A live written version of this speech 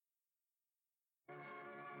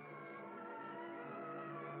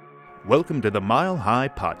Welcome to the Mile High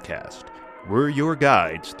Podcast. We're your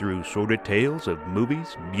guides through sordid tales of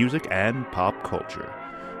movies, music, and pop culture.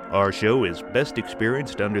 Our show is best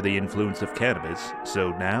experienced under the influence of cannabis, so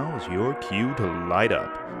now is your cue to light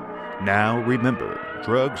up. Now remember,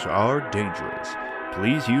 drugs are dangerous.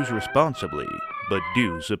 Please use responsibly, but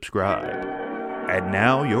do subscribe. And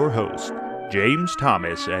now your hosts, James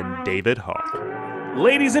Thomas and David Hawk.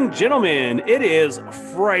 Ladies and gentlemen, it is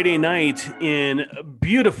Friday night in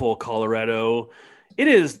beautiful Colorado. It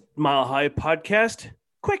is Mile High Podcast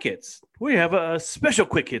Quick Hits. We have a special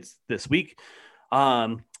Quick Hits this week. We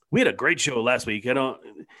had a great show last week.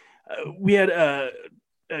 We had a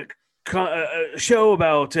show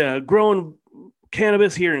about growing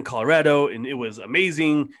cannabis here in Colorado, and it was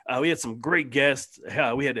amazing. We had some great guests.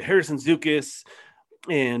 We had Harrison Zukas.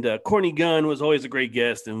 And Courtney Gunn was always a great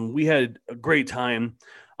guest, and we had a great time.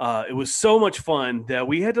 It was so much fun that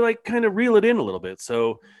we had to kind of reel it in a little bit.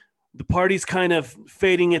 So the party's kind of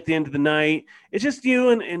fading at the end of the night. It's just you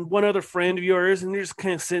and one other friend of yours, and you're just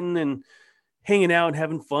kind of sitting and hanging out and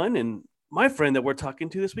having fun. And my friend that we're talking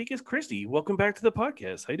to this week is Christy. Welcome back to the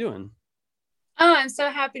podcast. How you doing? Oh, I'm so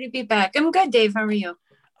happy to be back. I'm good, Dave. How are you?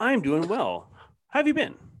 I'm doing well. How have you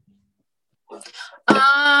been?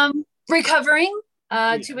 Recovering.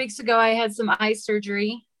 2 weeks ago, I had some eye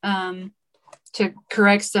surgery to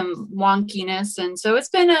correct some wonkiness. And so it's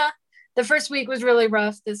been the first week was really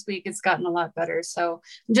rough. This week, it's gotten a lot better. So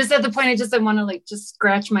I'm just at the point I want to just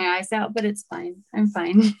scratch my eyes out, but it's fine. I'm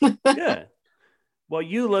fine. Yeah. Well,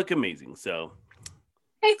 you look amazing. So.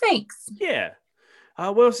 Hey, thanks. Yeah.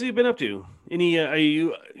 What else have you been up to? Are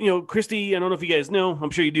you Christy, I don't know if you guys know, I'm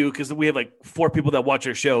sure you do, because we have 4 people that watch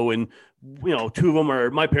our show, and 2 of them are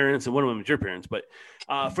my parents and one of them is your parents. But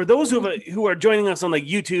for those who are joining us on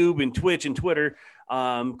YouTube and Twitch and Twitter,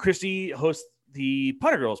 Christy hosts the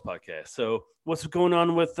Potter Girls podcast. So what's going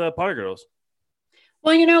on with Potter Girls?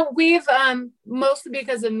 Well, we've mostly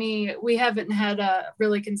because of me, we haven't had a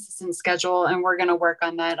really consistent schedule, and we're going to work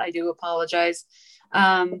on that. I do apologize.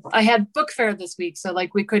 I had book fair this week, so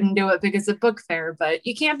we couldn't do it because of book fair, but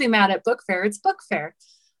you can't be mad at book fair. It's book fair.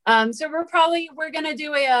 So we're going to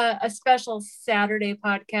do a special Saturday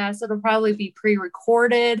podcast. It'll probably be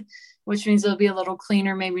pre-recorded, which means it'll be a little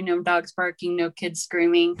cleaner. Maybe no dogs barking, no kids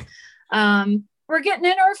screaming. We're getting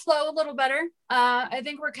in our flow a little better. I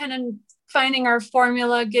think we're kind of finding our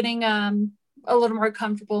formula, getting a little more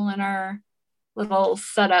comfortable in our little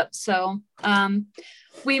setup. So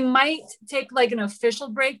we might take an official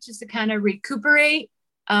break just to kind of recuperate,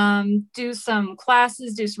 do some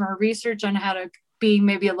classes, do some more research on how to be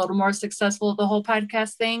maybe a little more successful with the whole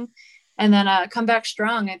podcast thing, and then come back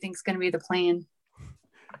strong. I think is going to be the plan.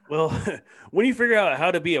 Well, when you figure out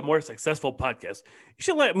how to be a more successful podcast, you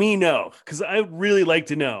should let me know, because I really like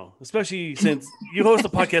to know, especially since you host a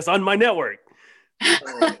podcast on my network.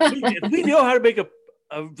 If we know how to make a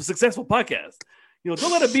successful podcast, don't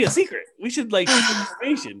let it be a secret. We should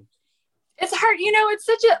information. It's hard. It's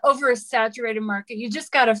such an oversaturated market. You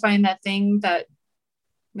just got to find that thing that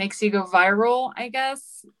makes you go viral, I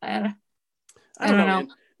guess. I don't know. Man.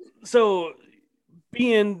 So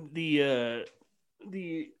being the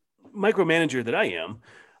micromanager that I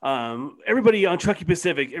am, everybody on Truckee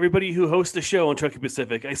Pacific, everybody who hosts the show on Truckee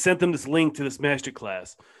Pacific, I sent them this link to this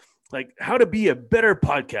masterclass, how to be a better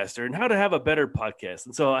podcaster and how to have a better podcast.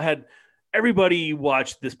 And so I had everybody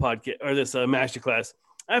watch this podcast or this masterclass.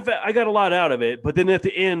 I got a lot out of it, but then at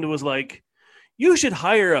the end it was you should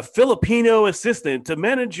hire a Filipino assistant to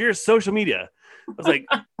manage your social media. I was like,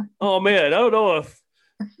 oh man, I don't know if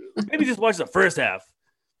maybe just watch the first half.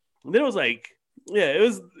 And then it was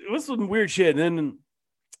it was some weird shit. And then,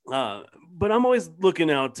 but I'm always looking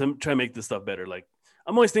out to try to make this stuff better.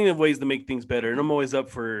 I'm always thinking of ways to make things better, and I'm always up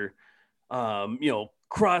for, having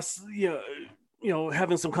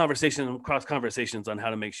some cross conversations on how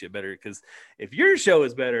to make shit better. Because if your show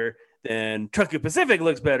is better, then Truckee Pacific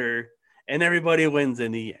looks better, and everybody wins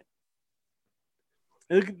in the end.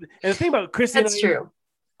 And the thing about Chris, that's true.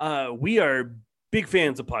 We are big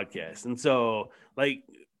fans of podcasts, and so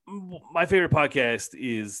my favorite podcast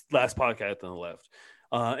is Last Podcast on the Left.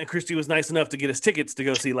 And Christy was nice enough to get us tickets to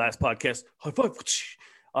go see Last Podcast. High five,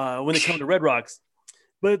 when they come to Red Rocks.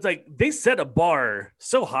 But it's they set a bar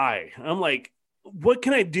so high. I'm what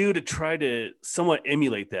can I do to try to somewhat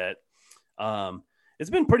emulate that? It's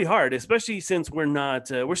been pretty hard, especially since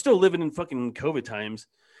we're still living in fucking COVID times,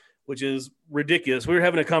 which is ridiculous. We were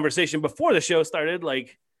having a conversation before the show started,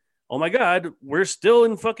 oh my God, we're still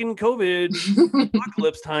in fucking COVID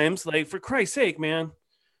apocalypse times. For Christ's sake, man.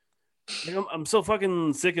 I'm so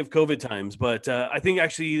fucking sick of COVID times, but I think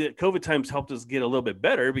actually that COVID times helped us get a little bit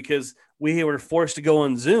better because we were forced to go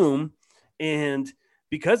on Zoom, and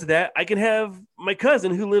because of that, I can have my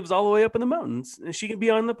cousin who lives all the way up in the mountains, and she can be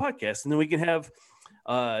on the podcast, and then we can have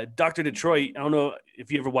Dr. Detroit. I don't know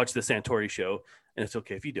if you ever watched the Santori show, and it's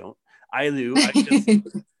okay if you don't. I do.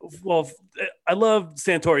 Well, I love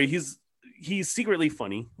Santori. He's secretly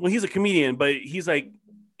funny. Well, he's a comedian, but he's like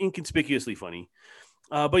inconspicuously funny.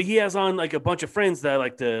 But he has on like a bunch of friends that I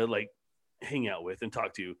like to like hang out with and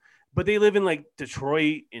talk to. But they live in like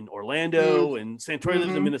Detroit and Orlando, and Santori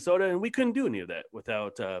lives in Minnesota, and we couldn't do any of that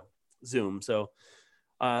without Zoom. So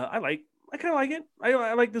I kind of like it.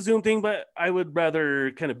 I like the Zoom thing, but I would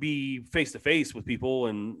rather kind of be face to face with people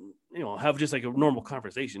and have just like a normal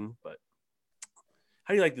conversation. But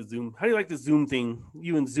how do you like the Zoom? How do you like the Zoom thing?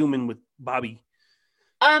 You and Zooming with Bobby?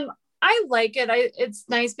 I like it. It's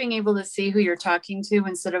nice being able to see who you're talking to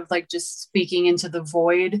instead of like just speaking into the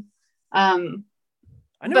void. I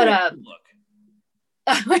know. But look,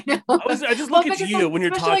 I know. I just look at you when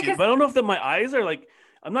you're talking, but I don't know if that my eyes are like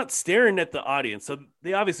I'm not staring at the audience, so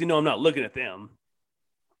they obviously know I'm not looking at them.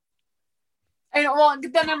 I know. Well,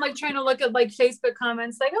 then I'm like trying to look at like Facebook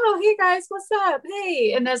comments, like, "Oh, hey guys, what's up?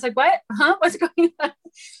 Hey," and that's like, "What? Huh? What's going on?"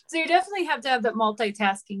 So you definitely have to have that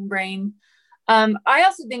multitasking brain. I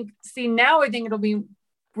also think, now I think it'll be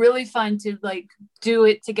really fun to like do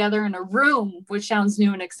it together in a room, which sounds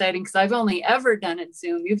new and exciting because I've only ever done it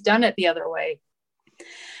Zoom. You've done it the other way.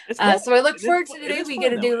 Cool. So I look forward to the day we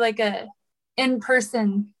get to do like a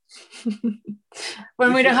in-person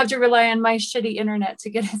when we don't have to rely on my shitty internet to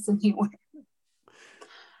get us anywhere.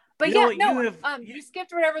 But you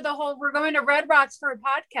skipped whatever we're going to Red Rocks for a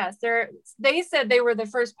podcast. They said they were the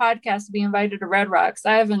first podcast to be invited to Red Rocks.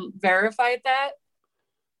 I haven't verified that.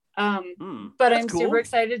 But I'm super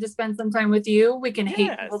excited to spend some time with you. We can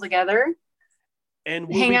hate people together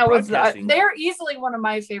and hang out with they're easily one of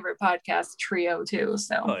my favorite podcast trio too.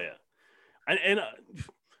 So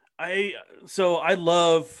I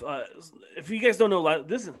love if you guys don't know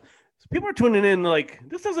this is people are tuning in like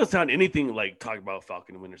this doesn't sound anything like talk about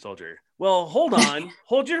Falcon and Winter Soldier. Well, hold on,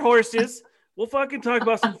 hold your horses. We'll fucking talk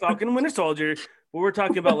about some Falcon and Winter Soldier. What we're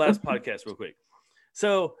talking about last podcast real quick.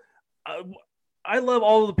 So I love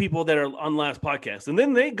all of the people that are on last podcast, and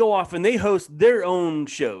then they go off and they host their own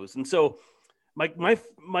shows. And so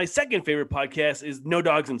my second favorite podcast is No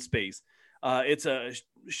Dogs in Space. It's a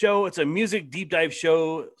show. It's a music deep dive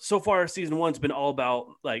show. So far, season 1's been all about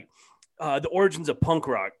like the origins of punk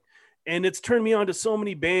rock. And it's turned me on to so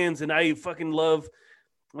many bands, and I fucking love,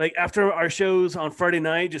 like, after our shows on Friday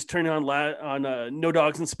night, just turning on No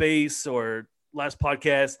Dogs in Space or last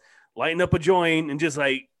podcast, lighting up a joint, and just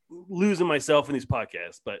like losing myself in these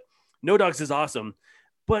podcasts. But No Dogs is awesome.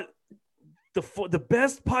 But the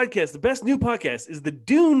best podcast, the best new podcast is the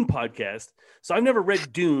Dune podcast. So I've never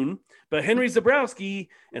read Dune, but Henry Zabrowski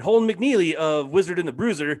and Holden McNeely of Wizard and the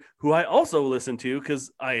Bruiser, who I also listen to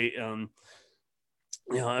because I'm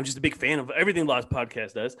just a big fan of everything Lost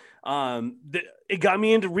Podcast does. It got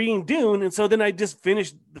me into reading Dune, and so then I just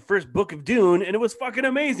finished the first book of Dune, and it was fucking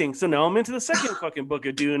amazing. So now I'm into the second fucking book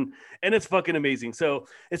of Dune, and it's fucking amazing. So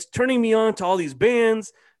it's turning me on to all these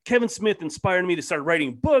bands. Kevin Smith inspired me to start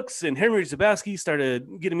writing books, and Henry Zabrowski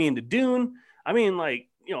started getting me into Dune. I mean, like,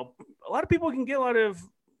 a lot of people can get a lot of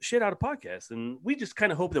shit out of podcasts, and we just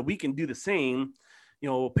kind of hope that we can do the same,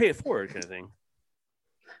 pay it forward kind of thing.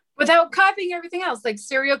 Without copying everything else, like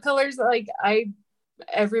serial killers,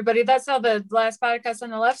 everybody, that's how the last podcast on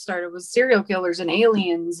the left started, was serial killers and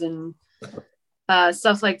aliens and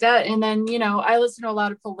stuff like that. And then, I listen to a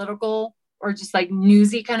lot of political or just like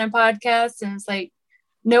newsy kind of podcasts, and it's like,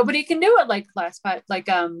 nobody can do it like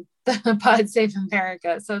the Pod Save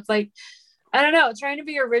America. So it's like, I don't know, trying to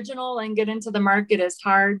be original and get into the market is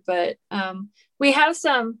hard, but we have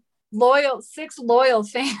some six loyal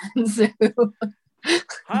fans who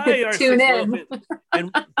Hi, our tune in.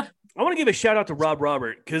 And I want to give a shout out to Rob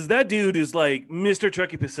Robert, because that dude is like Mr.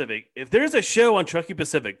 Truckee Pacific. If there's a show on Truckee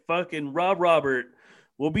Pacific, fucking Rob Robert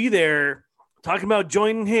will be there talking about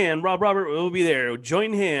joint in hand. Rob Robert will be there,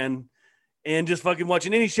 joint in hand, and just fucking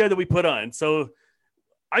watching any show that we put on. So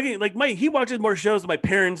I can he watches more shows than my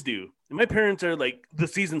parents do. And my parents are like the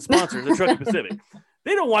season sponsors of Truckee Pacific.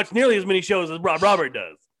 They don't watch nearly as many shows as Rob Robert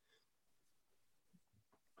does.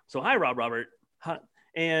 So hi, Rob Robert.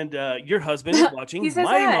 And your husband is watching.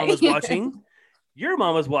 My mama's watching. Your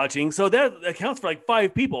mama's watching. So that accounts for like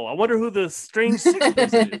 5 people. I wonder who the strange 6th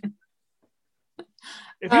person is.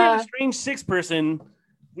 If you're the strange 6th person,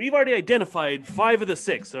 we've already identified 5 of the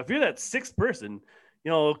 6. So if you're that 6th person,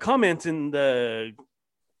 comment in the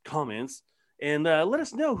comments and let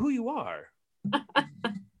us know who you are.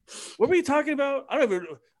 What were you talking about? I don't even.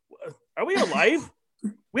 Are we alive?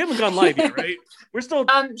 We haven't gone live yet, right? We're still.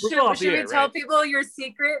 Should we tell people your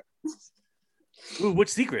secret? Ooh, which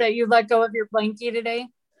secret? That you let go of your blankie today?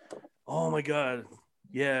 Oh my god.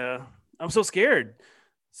 Yeah. I'm so scared.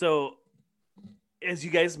 So, as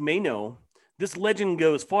you guys may know, this legend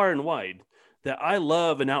goes far and wide that I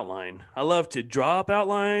love an outline. I love to draw up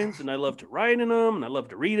outlines, and I love to write in them, and I love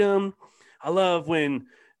to read them. I love when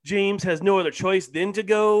James has no other choice than to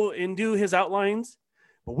go and do his outlines.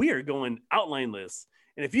 But we are going outlineless.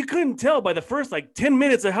 And if you couldn't tell by the first 10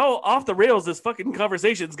 minutes of how off the rails this fucking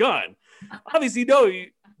conversation's gone, obviously now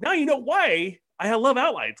you know why I love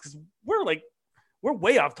outlines, because we're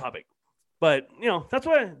way off topic. But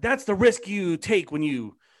that's the risk you take when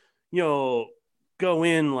you go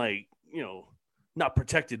in not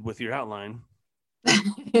protected with your outline.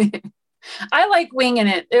 I like winging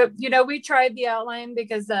it. We tried the outline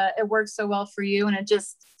because it works so well for you, and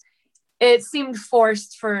it seemed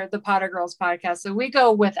forced for the Potter Girls podcast. So we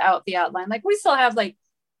go without the outline. We still have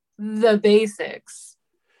the basics.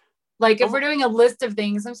 If we're doing a list of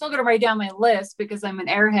things, I'm still going to write down my list because I'm an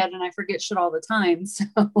airhead and I forget shit all the time. So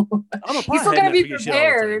you're still going to be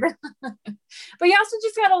prepared. But you also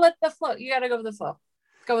just got to let the flow. You got to go with the flow.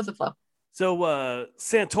 Go with the flow. So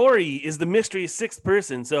Santori is the mystery sixth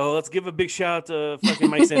person. So let's give a big shout out to fucking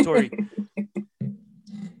Mike Santori.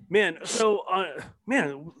 Man, so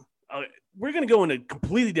we're going to go in a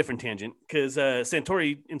completely different tangent because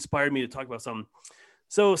Santori inspired me to talk about something.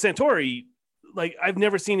 So Santori, I've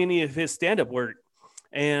never seen any of his stand-up work,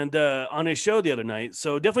 and on his show the other night.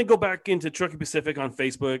 So definitely go back into Truckee Pacific on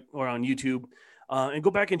Facebook or on YouTube and go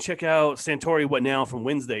back and check out Santori What Now from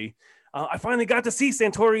Wednesday. I finally got to see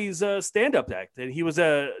Santori's stand-up act. And he was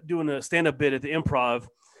doing a stand-up bit at the Improv,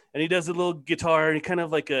 and he does a little guitar, and he kind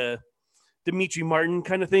of like a Dimitri Martin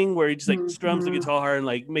kind of thing where he just strums the guitar and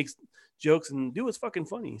makes jokes, and dude was fucking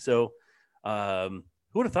funny. So who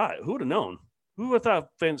would have thought? Who would have known? Who would have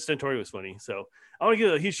thought Santori was funny? So I want to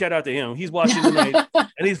give a huge shout out to him. He's watching tonight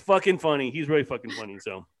and he's fucking funny. He's really fucking funny.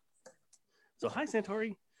 So hi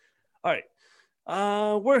Santori. All right.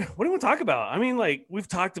 What do you want to talk about? I mean, we've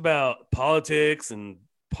talked about politics and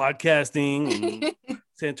podcasting and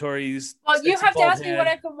Santori's. Well, you have to ask me what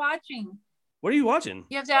I've been watching. What are you watching?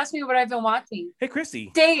 You have to ask me what I've been watching. Hey, Christy.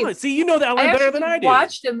 Dave. See, you know that one better than I do. I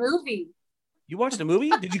watched a movie. You watched a movie?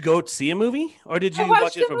 Did you go see a movie? Or did you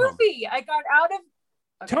watch it from home? I got out of...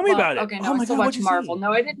 Okay, Tell me about it. Okay, no, I still watch Marvel.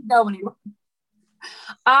 No, I didn't go anywhere.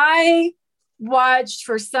 I watched,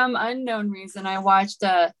 for some unknown reason, I watched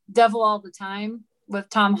Devil All the Time with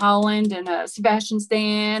Tom Holland and Sebastian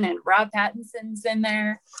Stan and Rob Pattinson's in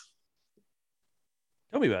there.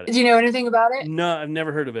 Tell me about it. Do you know anything about it? No, I've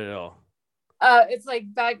never heard of it at all. It's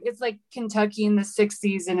like Kentucky in the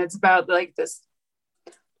 60s, and it's about this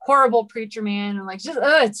horrible preacher man, and it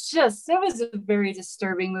was a very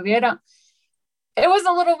disturbing movie. It was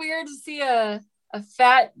a little weird to see a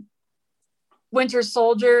fat Winter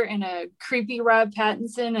Soldier and a creepy Rob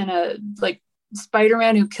Pattinson and a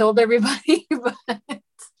Spider-Man who killed everybody, but wow.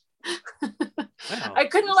 I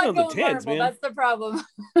couldn't let go of Marvel. Man. That's the problem.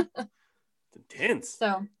 It's intense.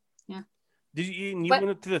 So yeah. Did you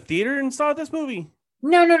went to the theater and saw this movie?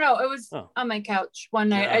 No. It was on my couch one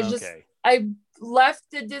night. I left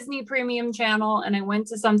the Disney Premium channel and I went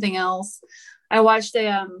to something else. I watched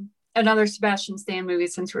another Sebastian Stan movie,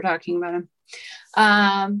 since we're talking about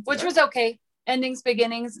him, which was okay. Endings,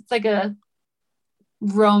 beginnings. It's like a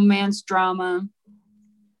romance drama.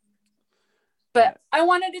 But I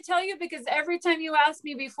wanted to tell you because every time you asked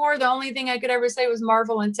me before, the only thing I could ever say was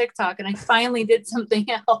Marvel and TikTok, and I finally did something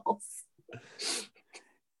else.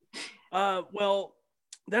 Well,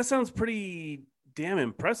 that sounds pretty damn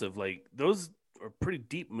impressive. Those are pretty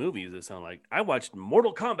deep movies. It sound like. I watched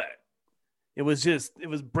Mortal Kombat. It was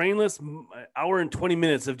brainless, hour and 20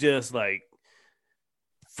 minutes of just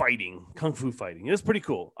fighting, kung fu fighting. It was pretty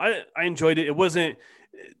cool. I enjoyed it. It wasn't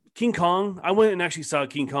King Kong. I went and actually saw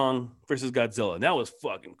King Kong versus Godzilla, and that was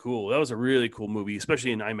fucking cool. That was a really cool movie,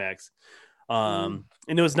 especially in IMAX. And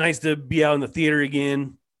it was nice to be out in the theater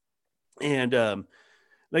again. And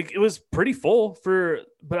it was pretty full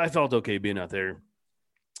but I felt okay being out there.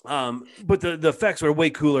 But the effects were way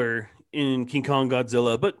cooler in King Kong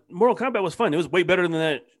Godzilla, but Mortal Kombat was fun. It was way better than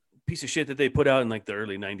that piece of shit that they put out in the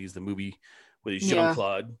early 90s, the movie with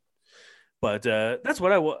Jean-Claude. But that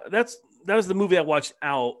was the movie I watched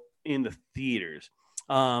out in the theaters.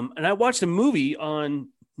 And I watched a movie on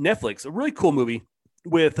Netflix, a really cool movie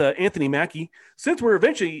with Anthony Mackie. Since we're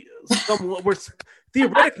eventually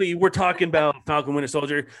theoretically we're talking about Falcon Winter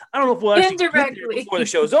Soldier. I don't know if we'll actually get there before the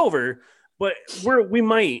show's over, but we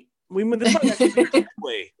might this might actually be a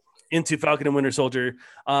way into Falcon and Winter Soldier.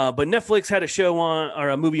 But Netflix had a show on, or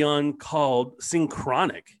a movie on, called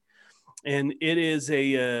Synchronic, and it is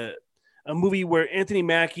a movie where Anthony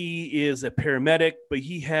Mackie is a paramedic, but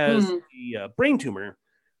he has a brain tumor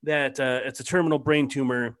that it's a terminal brain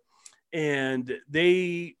tumor, and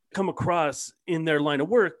they come across in their line of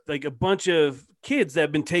work like a bunch of kids that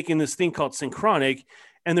have been taking this thing called Synchronic,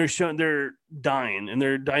 and they're dying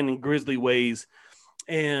in grisly ways.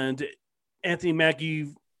 And Anthony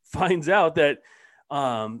Mackie finds out that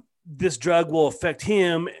this drug will affect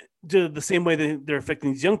him to the same way that they're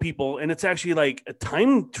affecting these young people, and it's actually like a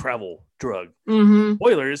time travel drug.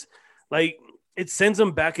 Spoilers, like it sends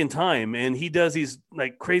him back in time, and he does these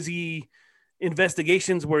like crazy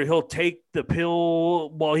investigations where he'll take the pill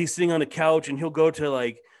while he's sitting on a couch, and he'll go to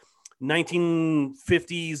like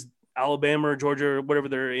 1950s Alabama or Georgia or whatever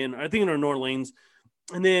they're in. I think they're in New Orleans,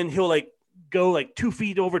 and then he'll like go like 2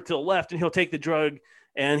 feet over to the left, and he'll take the drug,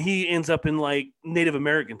 and he ends up in like Native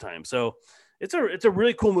American time. So it's a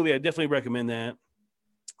really cool movie. I definitely recommend that.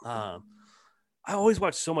 I always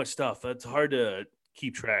watch so much stuff. It's hard to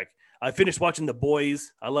keep track. I finished watching The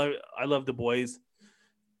Boys. I love The Boys.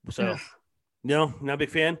 So no, not a big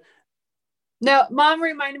fan. No, Mom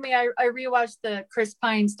reminded me I rewatched the Chris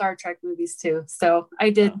Pine Star Trek movies too. So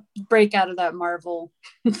I did break out of that Marvel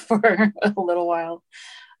for a little while.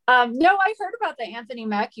 No, I heard about the Anthony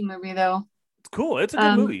Mackie movie though. It's cool. It's a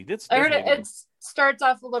good movie. I heard it starts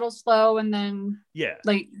off a little slow, and then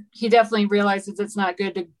like he definitely realizes it's not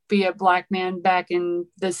good to be a black man back in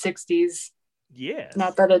the 60s. Yeah.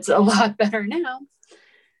 Not that it's a lot better now.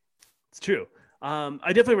 It's true. I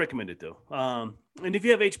definitely recommend it though. And if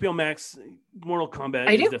you have HBO Max, Mortal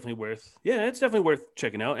Kombat is definitely worth. Yeah, it's definitely worth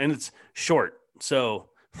checking out, and it's short. So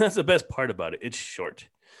that's the best part about it. It's short.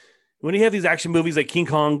 When you have these action movies like King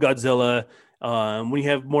Kong, Godzilla, when you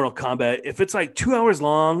have Mortal Kombat, if it's like 2 hours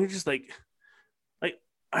long, you're just like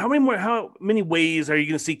how many ways are you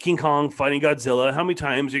going to see King Kong fighting Godzilla? How many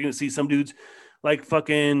times are you going to see some dude's like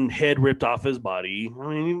fucking head ripped off his body? I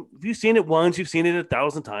mean, if you've seen it once, you've seen it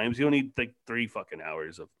 1,000 times. You don't need like 3 fucking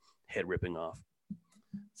hours of head ripping off.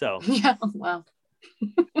 So yeah, wow.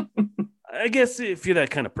 I guess if you're that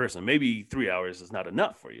kind of person, maybe 3 hours is not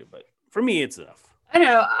enough for you, but for me, it's enough. I don't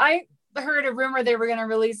know. I heard a rumor they were going to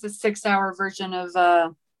release a 6-hour version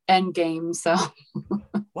of Endgame. So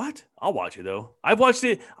what? I'll watch it though. I've watched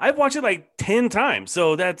it like 10 times.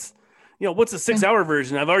 So that's, what's a 6-hour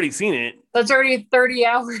version? I've already seen it. That's already 30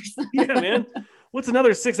 hours. Yeah, man. What's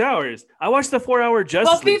another 6 hours? I watched the 4-hour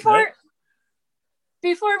Justice League.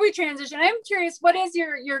 Before we transition, I'm curious, what is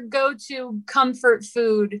your go-to comfort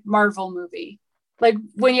food Marvel movie? Like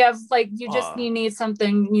when you have like you need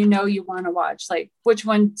something you want to watch. Like which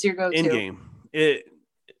one's your go-to? Endgame.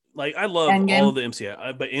 I love Endgame. All of the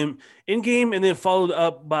MCU, but Endgame, and then followed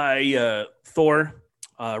up by Thor,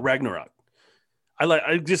 Ragnarok. I love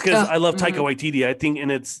Taika Waititi. I think,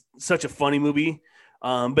 and it's such a funny movie.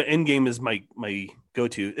 But Endgame is my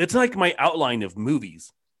go-to. It's like my outline of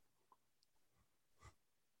movies.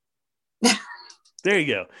 There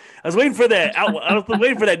you go. I was waiting for that. I was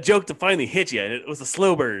waiting for that joke to finally hit you. It was a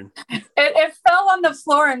slow burn. It fell on the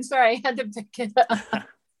floor, and sorry, I had to pick it up.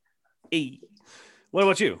 Hey, what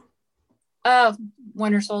about you?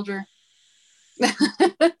 Winter Soldier.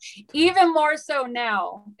 Even more so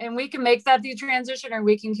now, and we can make that the transition, or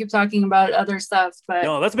we can keep talking about other stuff. But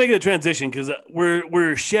no, let's make it a transition because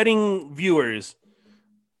we're shedding viewers.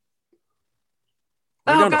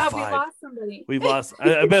 We're down to 5. We lost somebody. We've lost.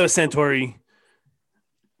 I bet it was Santori.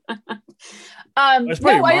 It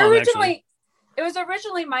was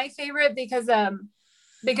originally my favorite because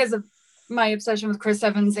of my obsession with Chris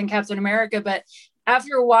Evans and Captain America. But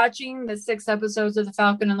after watching the 6 episodes of The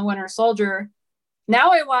Falcon and the Winter Soldier,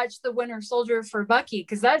 now I watch the Winter Soldier for Bucky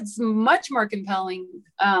because that's much more compelling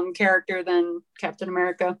character than Captain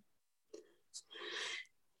America.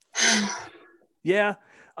 Yeah,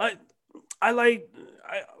 that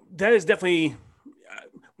is definitely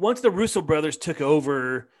once the Russo brothers took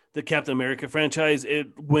over the Captain America franchise, it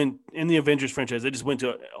went in the Avengers franchise. It just went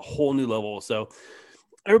to a whole new level. So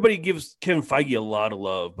everybody gives Kevin Feige a lot of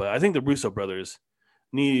love, but I think the Russo brothers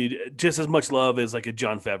need just as much love as like a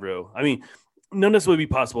Jon Favreau. I mean, none of this would be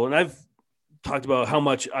possible. And I've talked about how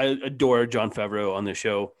much I adore Jon Favreau on this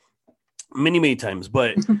show many, many times,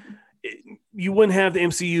 but you wouldn't have the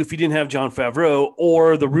MCU if you didn't have Jon Favreau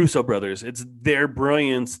or the Russo brothers. It's their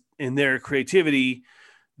brilliance and their creativity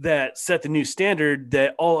that set the new standard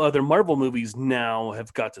that all other Marvel movies now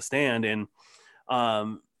have got to stand. And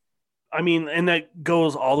and that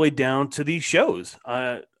goes all the way down to these shows.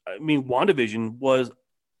 WandaVision was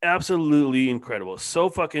absolutely incredible. So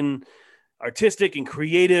fucking artistic and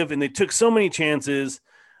creative, and they took so many chances.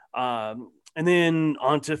 And then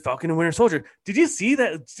on to Falcon and Winter Soldier. Did you see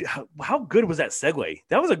that? How good was that segue?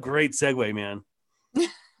 That was a great segue, man.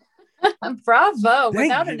 Bravo.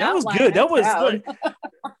 Without an that was good. That was like,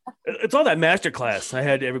 it's all that masterclass I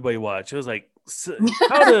had everybody watch. It was like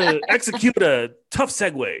how to execute a tough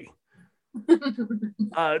segue.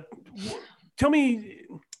 Tell me,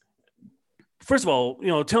 first of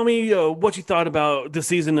all, tell me what you thought about the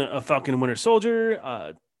season of Falcon and Winter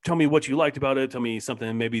Soldier. Tell me what you liked about it. Tell me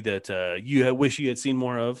something maybe that you wish you had seen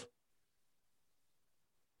more of.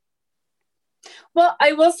 Well,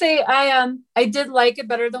 I will say I did like it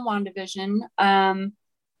better than WandaVision.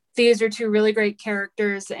 These are two really great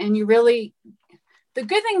characters, and the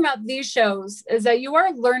good thing about these shows is that you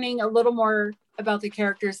are learning a little more about the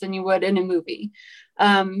characters than you would in a movie.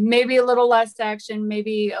 Maybe a little less action,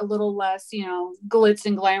 maybe a little less, glitz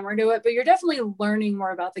and glamour to it, but you're definitely learning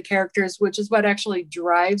more about the characters, which is what actually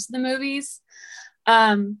drives the movies.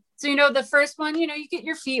 So, the first one, you get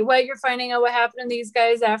your feet wet, you're finding out what happened to these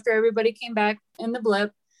guys after everybody came back in the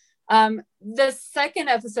blip. The second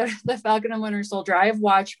episode of The Falcon and Winter Soldier, I've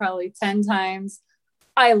watched probably 10 times.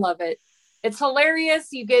 I love it. It's hilarious.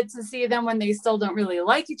 You get to see them when they still don't really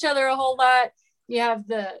like each other a whole lot. You have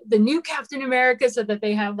the new Captain America, so that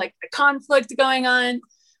they have like the conflict going on.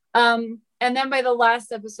 And then by the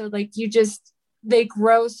last episode, they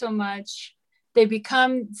grow so much. They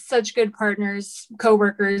become such good partners,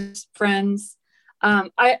 coworkers, friends.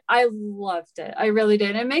 I loved it. I really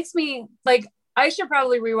did. It makes me I should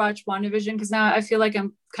probably rewatch WandaVision, because now I feel like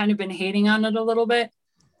I'm kind of been hating on it a little bit.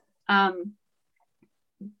 But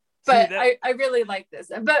I really like this.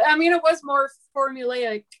 But I mean, it was more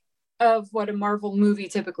formulaic of what a Marvel movie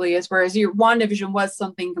typically is, whereas your WandaVision was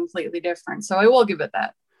something completely different. So I will give it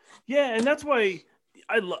that. Yeah, and that's why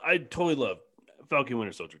I totally love Falcon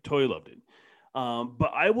Winter Soldier. Totally loved it.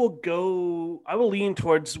 But I will lean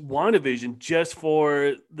towards WandaVision just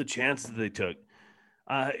for the chances that they took.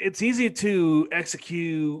 It's easy to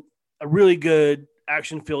execute a really good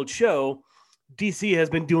action-filled show. DC has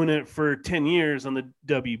been doing it for 10 years on the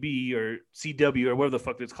WB or CW or whatever the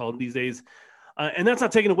fuck it's called these days. And that's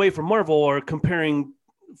not taken away from Marvel or comparing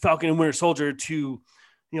Falcon and Winter Soldier to,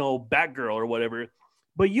 Batgirl or whatever.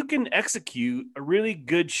 But you can execute a really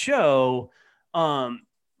good show, an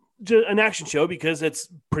action show, because it's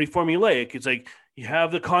pretty formulaic. It's like you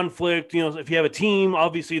have the conflict. If you have a team,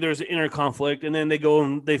 obviously there's an inner conflict, and then they go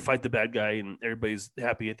and they fight the bad guy, and everybody's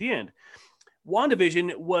happy at the end.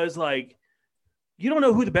 WandaVision was like, you don't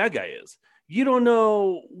know who the bad guy is. You don't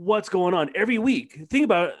know what's going on every week. Think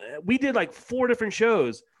about it. We did like 4 different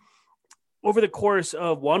shows over the course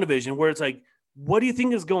of WandaVision where it's like, what do you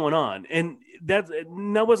think is going on? And that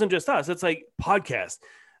wasn't just us. It's like podcasts,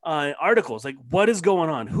 articles, like what is going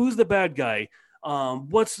on? Who's the bad guy?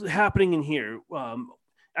 What's happening in here?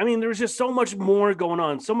 I mean, there's just so much more going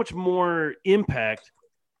on, so much more impact,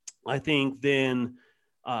 I think, than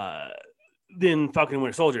Falcon and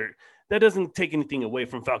Winter Soldier. That doesn't take anything away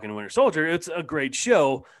from Falcon and Winter Soldier. It's a great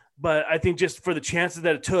show, but I think just for the chances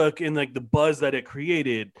that it took and like the buzz that it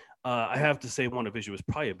created, I have to say WandaVision was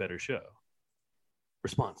probably a better show.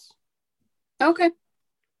 Response. Okay.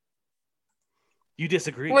 You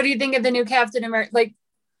disagree? What do you think of the new Captain America?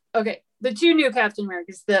 The two new Captain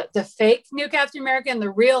Americas, the fake new Captain America and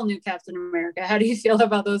the real new Captain America. How do you feel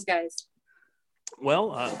about those guys?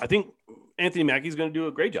 Well, I think Anthony Mackie's going to do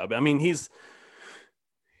a great job. I mean, he's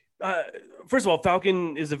first of all,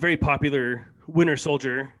 Falcon is a very popular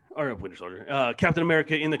Captain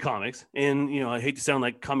America in the comics. And, I hate to sound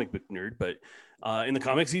like comic book nerd, but in the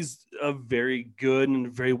comics, he's a very good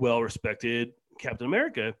and very well-respected Captain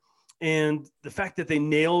America. And the fact that they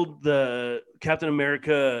nailed the Captain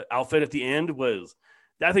America outfit at the end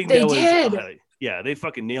they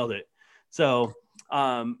fucking nailed it. So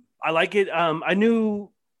I like it. I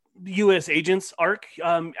knew the U.S. Agents arc.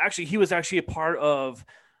 Actually, he was actually a part of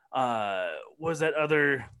was that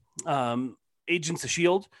other Agents of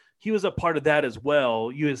S.H.I.E.L.D.? He was a part of that as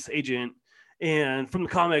well, U.S. Agent. And from the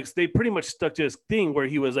comics, they pretty much stuck to his thing where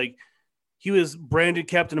he was branded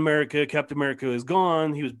Captain America. Captain America is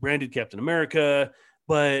gone. He was branded Captain America.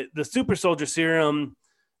 But the super soldier serum,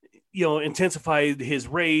 intensified his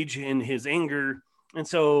rage and his anger. And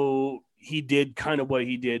so he did kind of what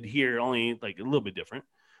he did here, only like a little bit different.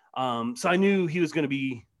 So I knew he was going to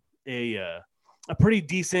be a pretty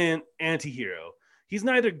decent anti-hero. He's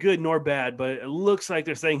neither good nor bad, but it looks like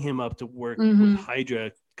they're setting him up to work with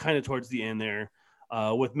Hydra kind of towards the end there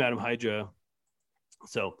with Madam Hydra.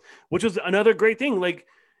 So, which was another great thing. Like,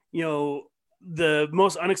 the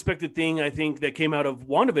most unexpected thing I think that came out of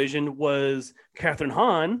WandaVision was Catherine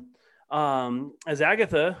Hahn as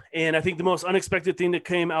Agatha, and I think the most unexpected thing that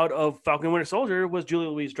came out of Falcon and Winter Soldier was Julia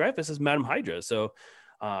Louis-Dreyfus as Madame Hydra. So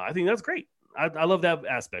I think that's great. I love that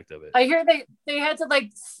aspect of it. I hear they had to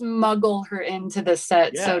like smuggle her into the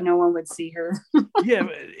set so no one would see her. Yeah,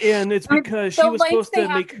 and it's because she was supposed to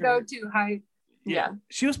make her go too high. Yeah,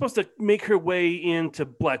 she was supposed to make her way into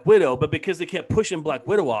Black Widow, but because they kept pushing Black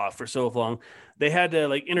Widow off for so long, they had to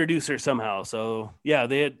like introduce her somehow. So yeah,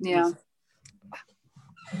 they had. Yeah.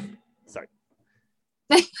 Sorry,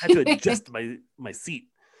 I had to adjust my seat.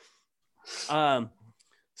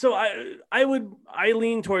 So I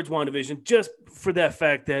lean towards WandaVision just for that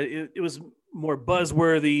fact that it was more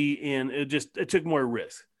buzzworthy and it took more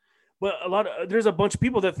risk. But there's a bunch of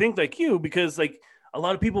people that think like you, because like a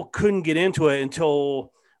lot of people couldn't get into it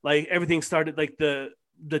until like everything started, like the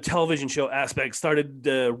television show aspect started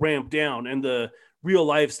to ramp down and the real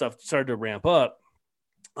life stuff started to ramp up.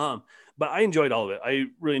 But I enjoyed all of it. I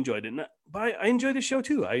really enjoyed it. But I enjoyed the show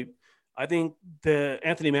too. I think the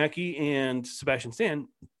Anthony Mackie and Sebastian Stan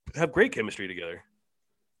have great chemistry together.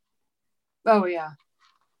 Oh yeah.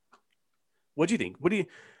 What do you think?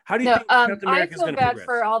 How do you think Captain America is going to progress? I feel bad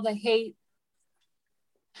for all the hate.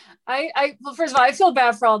 Well, first of all, I feel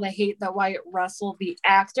bad for all the hate that Wyatt Russell, the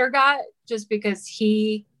actor, got just because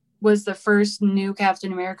he was the first new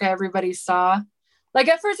Captain America everybody saw. Like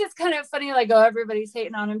at first it's kind of funny, like, oh, everybody's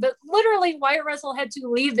hating on him. But literally Wyatt Russell had to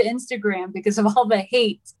leave the Instagram because of all the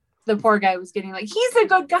hate the poor guy was getting. Like, he's a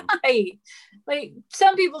good guy. Like,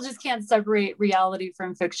 some people just can't separate reality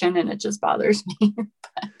from fiction, and it just bothers me.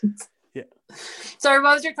 Yeah. Sorry,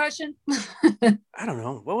 what was your question? I don't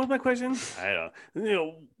know. What was my question? I don't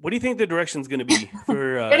know. What do you think the direction is going to be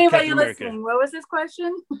for anybody Captain listening? America? What was his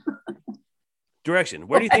question? Direction.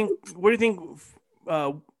 Where do you think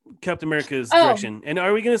Captain America's direction? And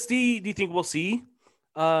are we going to see? Do you think we'll see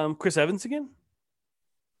Chris Evans again?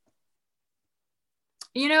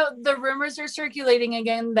 You know, the rumors are circulating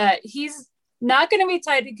again that he's not going to be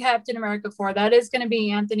tied to Captain America 4. That is going to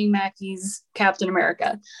be Anthony Mackie's Captain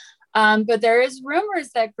America. But there is rumors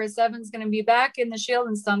that Chris Evans is going to be back in the Shield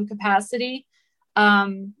in some capacity.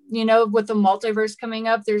 You know, with the multiverse coming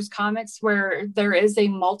up, there's comics where there is a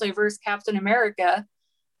multiverse Captain America.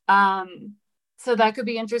 So that could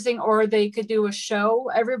be interesting, or they could do a show.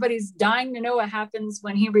 Everybody's dying to know what happens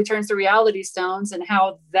when he returns the Reality Stones and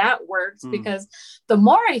how that works, because the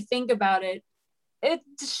more I think about it, it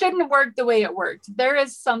shouldn't work the way it worked. There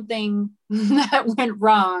is something that went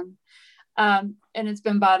wrong, and it's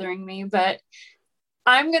been bothering me, but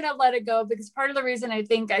I'm going to let it go, because part of the reason I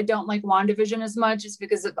think I don't like WandaVision as much is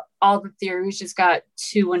because of all the theories just got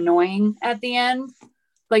too annoying at the end.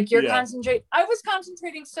 Like I was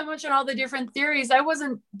concentrating so much on all the different theories. I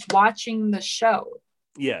wasn't watching the show.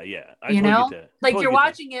 Yeah. You know, like you're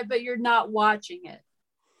watching it, but you're not watching it.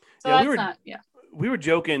 So we were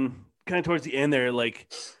joking kind of towards the end there, like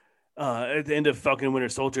at the end of Falcon and Winter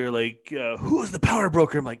Soldier, like who is the power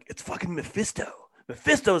broker? I'm like, it's fucking Mephisto.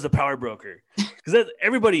 Mephisto is the power broker,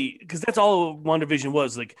 because that's all WandaVision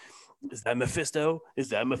was. Like, is that Mephisto? Is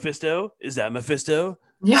that Mephisto? Is that Mephisto?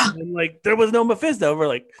 Yeah. And like there was no Mephisto. We're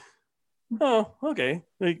like, oh, okay.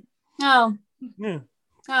 Like, oh, yeah.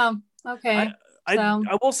 Oh, okay.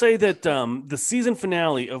 I will say that the season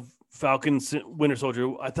finale of Falcon Winter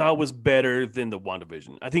Soldier I thought was better than the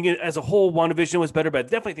WandaVision. I think as a whole, WandaVision was better, but I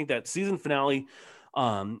definitely think that season finale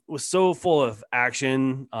was so full of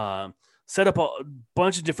action, set up a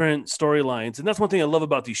bunch of different storylines. And that's one thing I love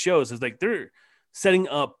about these shows is like they're setting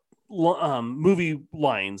up movie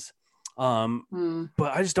lines. But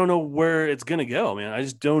I just don't know where it's gonna go, man. I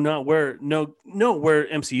just do not know where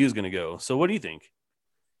MCU is gonna go. So what do you think?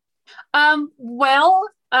 Well,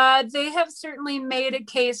 they have certainly made a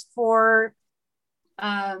case for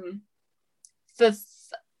the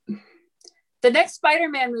next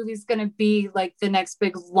Spider-Man movie is going to be like the next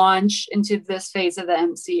big launch into this phase of the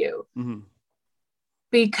MCU,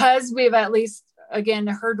 because we've at least again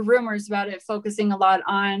heard rumors about it focusing a lot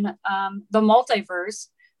on the multiverse.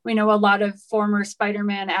 We know a lot of former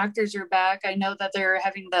Spider-Man actors are back. I know that they're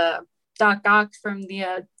having the Doc Ock from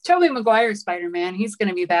the Tobey Maguire Spider-Man. He's going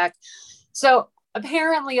to be back. So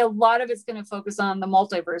apparently a lot of it's going to focus on the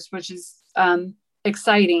multiverse, which is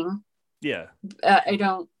exciting. Yeah. I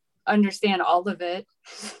don't understand all of it.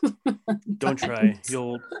 Don't try.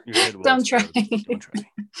 Your head will Don't try. Don't try.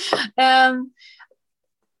 And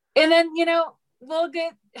then,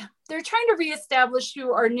 they're trying to reestablish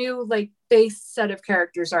who our new like base set of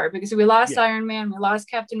characters are, because we lost Iron Man, we lost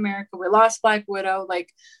Captain America, we lost Black Widow.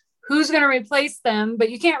 Like, who's going to replace them? But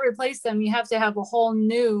you can't replace them. You have to have a whole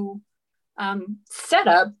new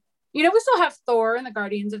setup. You know, we still have Thor and the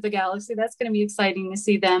Guardians of the Galaxy. That's going to be exciting to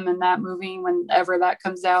see them in that movie whenever that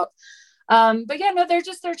comes out. But yeah, no, they're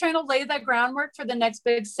trying to lay that groundwork for the next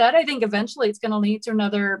big set. I think eventually it's going to lead to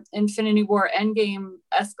another Infinity War Endgame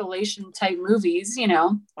escalation type movies. You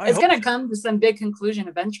know, it's going to come to some big conclusion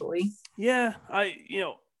eventually. Yeah,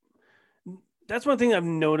 that's one thing I've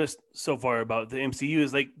noticed so far about the MCU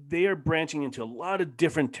is like they are branching into a lot of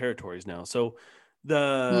different territories now. So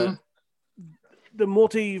the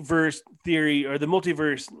multiverse theory or the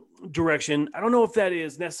multiverse direction, I don't know if that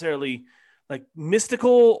is necessarily like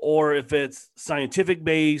mystical or if it's scientific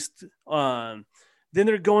based. Then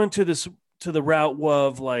they're going to the route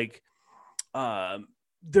of like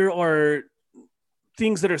there are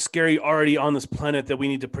things that are scary already on this planet that we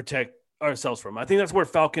need to protect ourselves from. I think that's where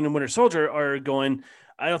Falcon and Winter Soldier are going.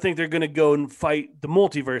 I don't think they're going to go and fight the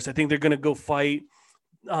multiverse. I think they're going to go fight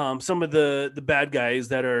some of the bad guys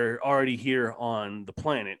that are already here on the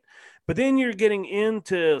planet. But then you're getting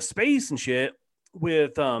into space and shit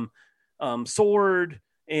with Sword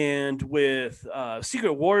and with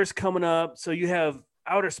Secret Wars coming up. So you have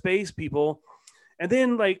outer space people. And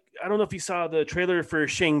then, like, I don't know if you saw the trailer for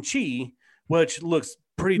Shang-Chi, which looks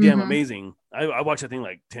pretty damn amazing. I watched that thing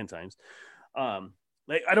like 10 times.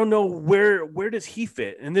 Like, I don't know where does he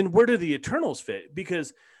fit? And then where do the Eternals fit?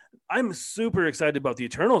 Because I'm super excited about the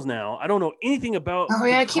Eternals now. I don't know anything about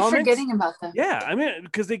I keep forgetting about that. Yeah, I mean,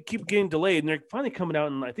 because they keep getting delayed and they're finally coming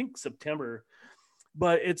out in, I think, September.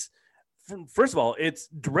 But it's, first of all, it's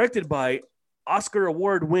directed by Oscar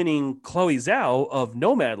award-winning Chloe Zhao of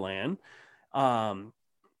Nomadland. And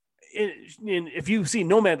if you see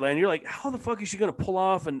Nomadland, you're like, how the fuck is she going to pull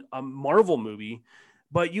off a Marvel movie?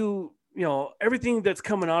 But you know, everything that's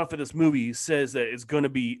coming out of this movie says that it's going to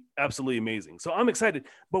be absolutely amazing. So I'm excited.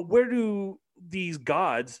 But where do these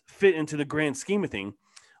gods fit into the grand scheme of things?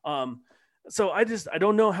 So I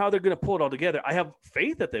don't know how they're going to pull it all together. I have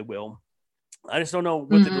faith that they will. I just don't know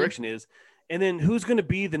what the direction is. And then who's going to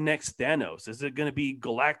be the next Thanos? Is it going to be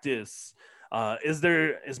Galactus?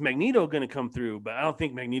 Is Magneto going to come through? But I don't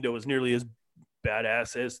think Magneto is nearly as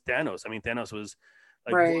badass as Thanos. I mean, Thanos was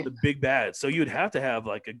like one of the big bads. So you'd have to have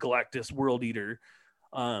like a Galactus World Eater.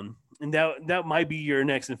 And that might be your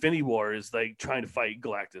next Infinity War is like trying to fight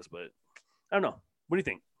Galactus. But I don't know. What do you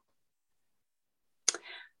think?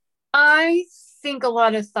 I think a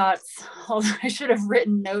lot of thoughts. I should have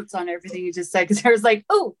written notes on everything you just said because I was like,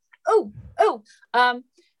 oh.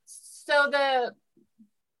 So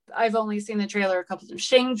I've only seen the trailer a couple of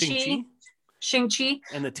Shang-Chi.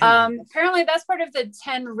 And the 10 apparently that's part of the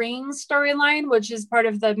 10 Rings storyline, which is part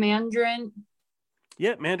of the Mandarin.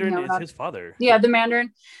 Yeah, Mandarin is his father. Yeah, the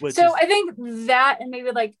Mandarin. I think that and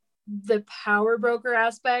maybe like the power broker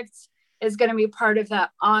aspect is going to be part of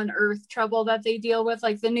that on Earth trouble that they deal with,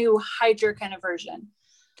 like the new Hydra kind of version.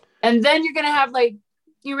 And then you're going to have like,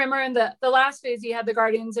 you remember in the last phase, you had the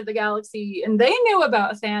Guardians of the Galaxy and they knew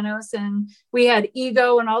about Thanos and we had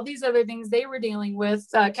Ego and all these other things they were dealing with.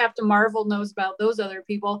 Captain Marvel knows about those other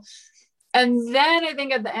people. And then I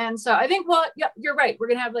think at the end, so I think, well, yeah, you're right. We're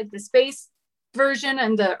going to have like the space version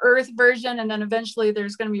and the Earth version. And then eventually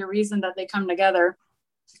there's going to be a reason that they come together.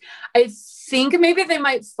 I think maybe they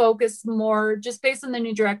might focus more just based on the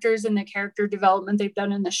new directors and the character development they've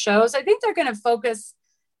done in the shows. I think they're going to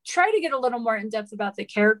try to get a little more in depth about the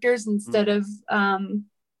characters instead of,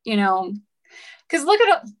 because look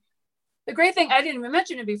at the great thing. I didn't even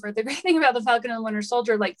mention it before. The great thing about the Falcon and the Winter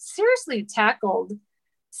Soldier, like seriously tackled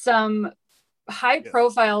some high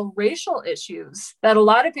profile racial issues that a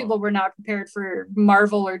lot of people were not prepared for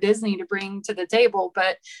Marvel or Disney to bring to the table,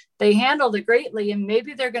 but they handled it greatly. And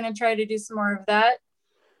maybe they're going to try to do some more of that,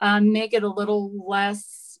 make it a little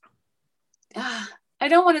less, I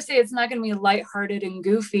don't want to say it's not going to be lighthearted and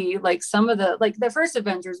goofy. Like some of the first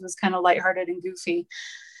Avengers was kind of lighthearted and goofy.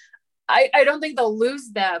 I don't think they'll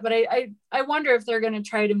lose that, but I wonder if they're going to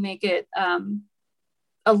try to make it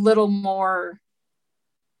a little more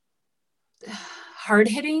hard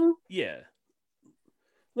hitting. Yeah.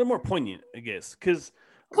 A little more poignant, I guess. Because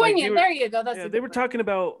poignant, there you go. They were talking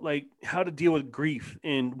about like how to deal with grief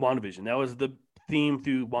in WandaVision. That was the theme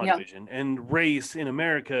through WandaVision. And race in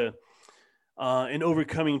America. And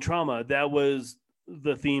overcoming trauma, that was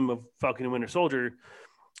the theme of Falcon and Winter Soldier.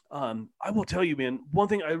 I will tell you, man, one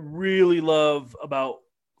thing I really love about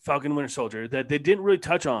Falcon and Winter Soldier that they didn't really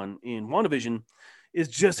touch on in WandaVision is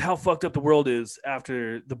just how fucked up the world is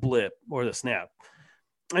after the blip or the snap.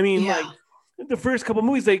 I mean, like the first couple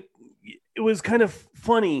movies, like it was kind of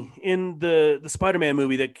funny in the Spider-Man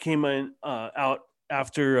movie that came out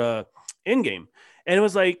after Endgame. And it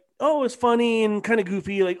was like, oh, it's funny and kind of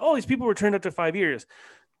goofy. Like, oh, these people returned after 5 years.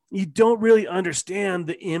 you don't really understand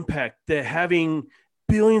the impact that having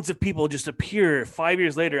billions of people just appear 5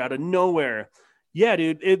 years later out of nowhere. Yeah,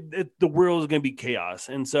 dude, the world is going to be chaos.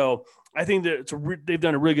 And so I think that they've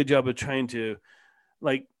done a really good job of trying to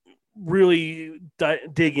like really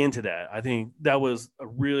dig into that. I think that was a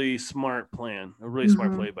really smart plan, a really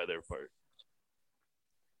smart play by their part.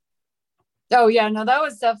 Oh yeah, no, that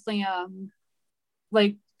was definitely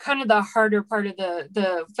like kind of the harder part of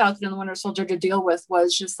the Falcon and the Winter Soldier to deal with,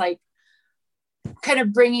 was just like kind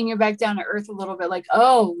of bringing you back down to earth a little bit. Like,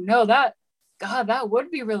 oh no, that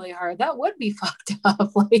would be really hard. That would be fucked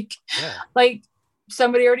up. Like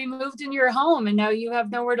somebody already moved in your home and now you have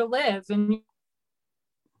nowhere to live and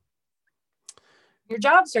your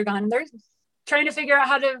jobs are gone. They're trying to figure out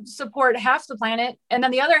how to support half the planet, and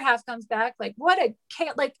then the other half comes back. Like, like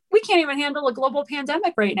we can't even handle a global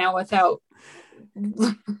pandemic right now without.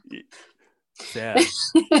 Sad.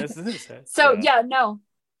 Sad. So yeah, no.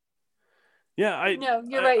 Yeah,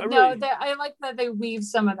 you're right. I like that they weave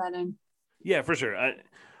some of that in. Yeah, for sure.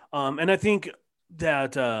 And I think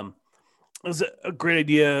that it was a great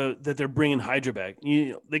idea that they're bringing Hydra back.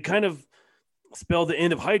 They kind of spelled the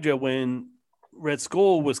end of Hydra when Red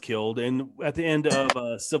Skull was killed, and at the end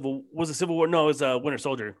of Civil War? No, it was Winter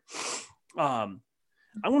Soldier.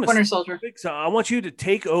 Winter Soldier. So I want you to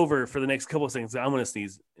take over for the next couple of seconds. I'm going to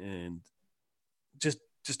sneeze and just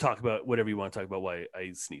talk about whatever you want to talk about. Why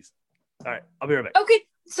I sneeze. All right, I'll be right back. Okay,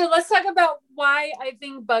 so let's talk about why I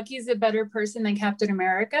think Bucky's a better person than Captain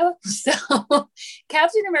America. So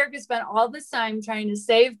Captain America spent all this time trying to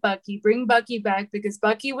save Bucky, bring Bucky back, because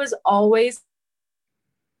Bucky was always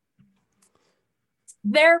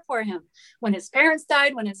there for him when his parents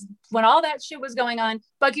died, when all that shit was going on.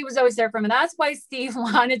 Bucky was always there for him, and that's why Steve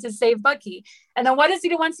wanted to save Bucky. And then what does he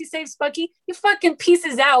do once he saves Bucky? He fucking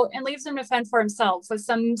pieces out and leaves him to fend for himself with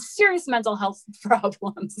some serious mental health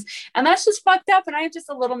problems, and that's just fucked up. And I'm just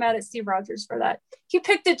a little mad at Steve Rogers for that. He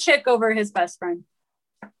picked a chick over his best friend.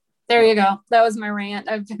 There you go. That was my rant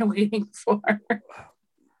I've been waiting for.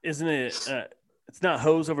 Isn't it? It's not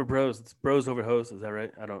hoes over bros. It's bros over hoes. Is that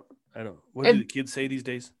right? I don't. What do the kids say these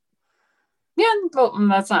days? Yeah, well,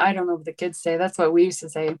 that's not. I don't know what the kids say. That's what we used to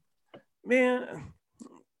say. Man,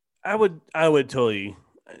 I would totally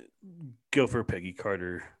go for Peggy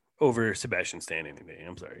Carter over Sebastian Stan any day.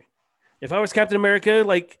 I'm sorry. If I was Captain America,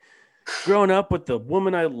 like growing up with the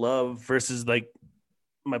woman I love versus like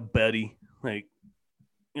my buddy, like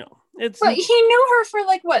it's. But he knew her for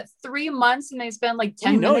like what 3 months, and they spent like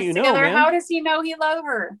 10 minutes together. Man. How does he know he loved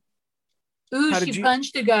her? Ooh, she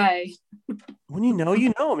punched a guy. When you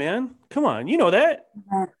know, man. Come on, you know that.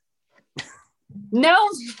 No,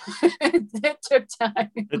 it took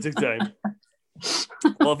time.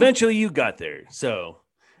 Well, eventually you got there, so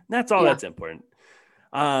that's all that's important.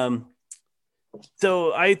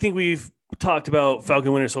 So I think we've talked about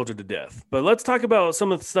Falcon Winter Soldier to death, but let's talk about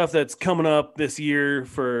some of the stuff that's coming up this year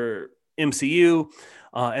for MCU,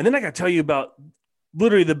 and then I got to tell you about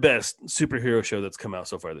literally the best superhero show that's come out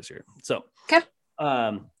so far this year. So, okay.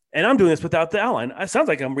 And I'm doing this without the outline. It sounds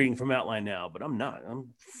like I'm reading from outline now, but I'm not.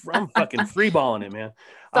 I'm fucking freeballing it, man. It's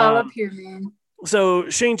all up here, man. So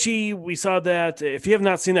Shang-Chi, we saw that. If you have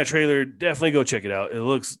not seen that trailer, definitely go check it out. It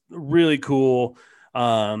looks really cool.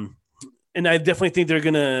 And I definitely think they're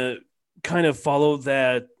going to kind of follow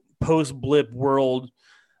that post-blip world.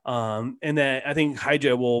 And that I think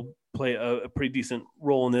Hydra will play a pretty decent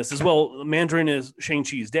role in this as well. Mandarin is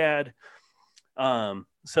Shang-Chi's dad.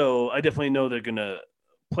 So I definitely know they're going to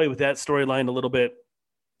play with that storyline a little bit.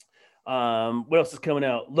 What else is coming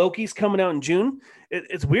out? Loki's coming out in June.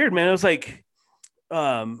 It's weird, man. It was like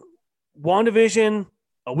WandaVision,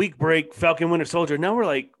 a week break, Falcon Winter Soldier. Now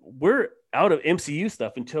we're out of MCU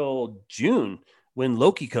stuff until June when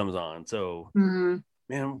Loki comes on. So, man,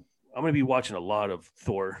 I'm going to be watching a lot of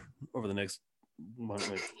Thor over the next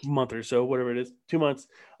month or so, whatever it is, 2 months.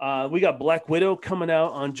 We got Black Widow coming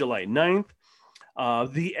out on July 9th.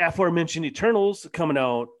 The aforementioned Eternals coming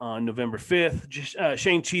out on November 5th.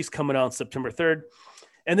 Shang-Chi's coming out on September 3rd.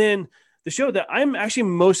 And then the show that I'm actually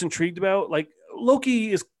most intrigued about, like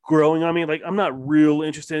Loki is growing on me. Like I'm not real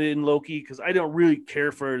interested in Loki because I don't really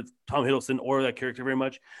care for Tom Hiddleston or that character very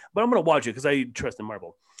much, but I'm going to watch it because I trust in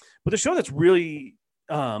Marvel. But the show that's really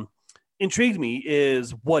intrigued me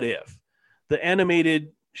is What If, the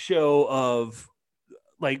animated show of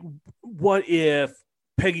like, what if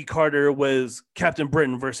Peggy Carter was Captain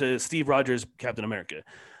Britain versus Steve Rogers, Captain America.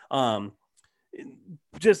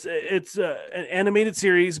 It's an animated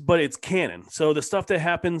series, but it's canon. So the stuff that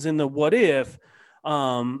happens in the What If,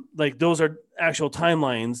 like those are actual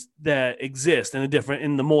timelines that exist in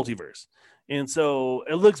the multiverse. And so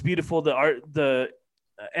it looks beautiful. The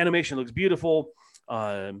Animation looks beautiful.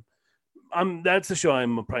 That's the show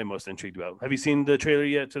I'm probably most intrigued about. Have you seen the trailer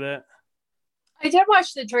yet to that? I did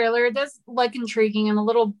watch the trailer. It does look intriguing, and a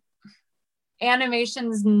little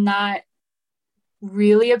animation's not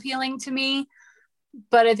really appealing to me,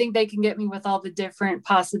 but I think they can get me with all the different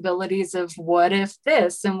possibilities of what if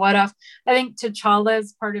this and what if. I think T'Challa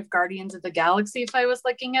is part of Guardians of the Galaxy, if I was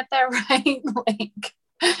looking at that right.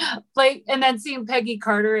 like, and then seeing Peggy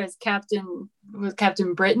Carter as Captain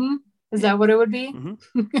Britain. Is that what it would be?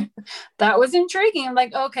 Mm-hmm. That was intriguing. I'm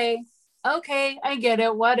like, okay, I get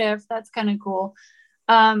it. What if? That's kind of cool.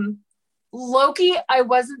 Loki, I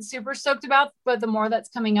wasn't super stoked about, but the more that's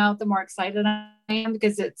coming out, the more excited I am,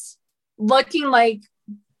 because it's looking like,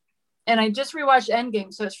 and I just rewatched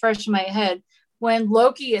Endgame, so it's fresh in my head. When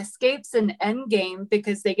Loki escapes in Endgame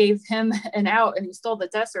because they gave him an out and he stole the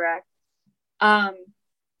Tesseract,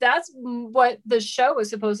 that's what the show is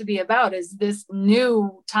supposed to be about, is this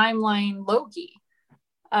new timeline Loki.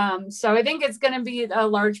 So I think it's going to be a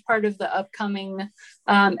large part of the upcoming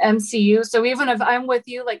MCU. So even if I'm with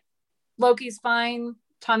you, like, Loki's fine,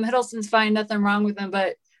 Tom Hiddleston's fine, nothing wrong with him,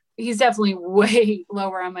 but he's definitely way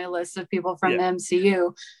lower on my list of people from the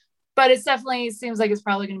MCU. But it definitely seems like it's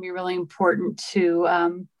probably going to be really important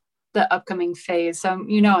to the upcoming phase. So, I'm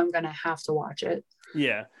going to have to watch it.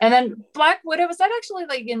 Yeah. And then Black Widow, was that actually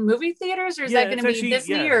like in movie theaters, or is that going to be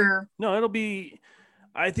Disney or? No, it'll be,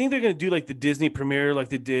 I think they're going to do like the Disney premiere, like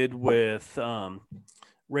they did with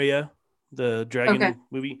Raya, the dragon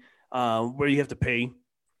movie, where you have to pay.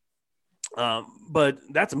 But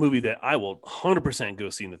that's a movie that I will 100% go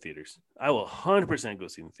see in the theaters.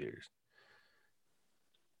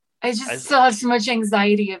 I still have so much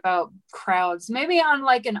anxiety about crowds. Maybe on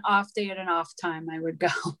like an off day at an off time, I would go.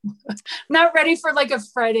 Not ready for like a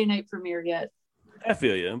Friday night premiere yet. I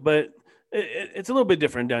feel you, but it's a little bit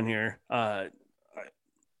different down here. I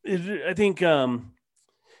think,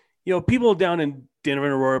 people down in Denver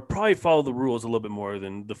and Aurora probably follow the rules a little bit more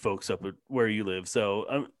than the folks up at where you live. So,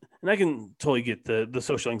 and I can totally get the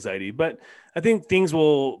social anxiety, but I think things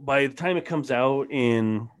will, by the time it comes out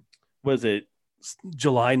in,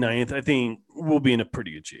 July 9th, I think we'll be in a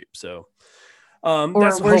pretty good shape. So,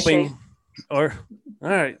 that's hoping. Shape. All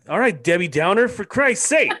right, Debbie Downer, for Christ's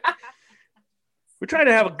sake. We're trying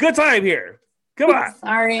to have a good time here. Come on.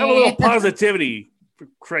 Sorry. Have a little positivity, for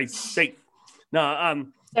Christ's sake. No, I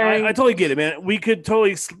totally get it, man. We could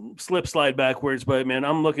totally slide backwards, but man,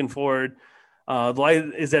 I'm looking forward. The light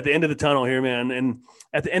is at the end of the tunnel here, man. And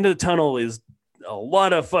at the end of the tunnel is a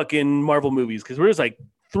lot of fucking Marvel movies, because there's like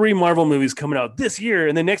 3 Marvel movies coming out this year,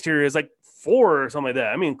 and then next year is like 4 or something like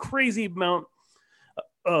that. I mean, crazy amount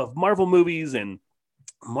of Marvel movies and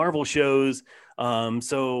Marvel shows.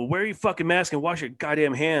 So wear your fucking mask and wash your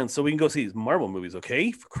goddamn hands so we can go see these Marvel movies,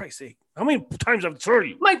 okay? For Christ's sake. How many times I've told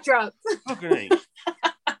you? Mic drop. Fucking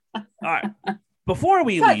all right. Before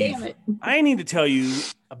we leave, I need to tell you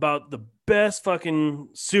about the best fucking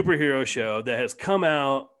superhero show that has come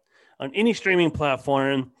out on any streaming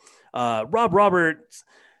platform. Rob Roberts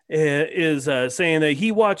is saying that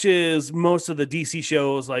he watches most of the DC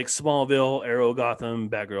shows like Smallville, Arrow, Gotham,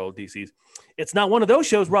 Batgirl, DC's. It's not one of those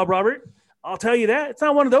shows, Rob Robert. I'll tell you that. It's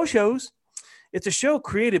not one of those shows. It's a show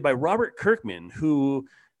created by Robert Kirkman, who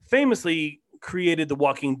famously created The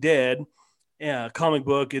Walking Dead comic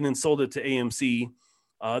book and then sold it to AMC.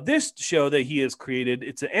 This show that he has created,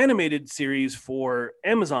 it's an animated series for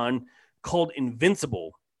Amazon called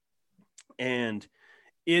Invincible. And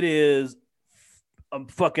it is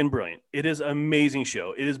fucking brilliant. It is an amazing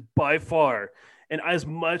show. It is by far, and as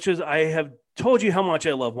much as I have told you how much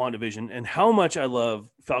I love WandaVision and how much I love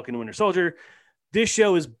Falcon and Winter Soldier, this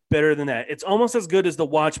show is better than that. It's almost as good as the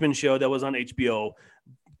Watchmen show that was on HBO.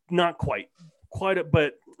 Not quite,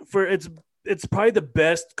 but for it's probably the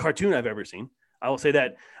best cartoon I've ever seen. I will say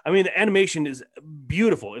that. I mean, the animation is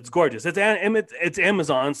beautiful. It's gorgeous. It's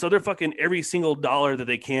Amazon, so they're fucking every single dollar that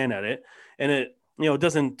they can at it, and it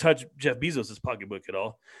doesn't touch Jeff Bezos' pocketbook at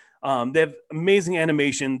all. They have amazing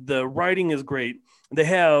animation. The writing is great. They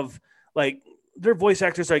have like their voice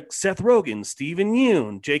actors like Seth Rogen, Steven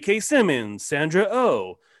Yeun, J.K. Simmons, Sandra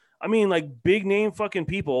Oh. I mean, like big name fucking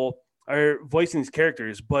people are voicing these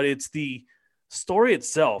characters, but it's the story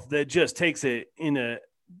itself that just takes it in an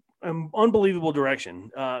unbelievable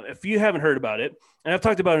direction. If you haven't heard about it, and I've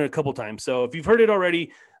talked about it a couple times, so if you've heard it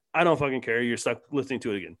already, I don't fucking care. You're stuck listening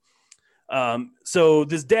to it again. So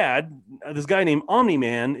this guy named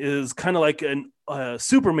Omni-Man is kind of like a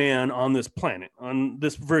Superman on this planet, on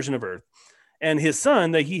this version of Earth. And his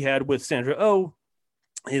son that he had with Sandra Oh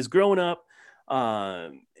is growing up,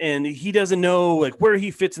 and and he doesn't know like where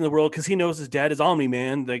he fits in the world because he knows his dad is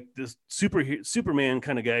Omni-Man, like this Superman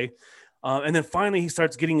kind of guy. And then finally he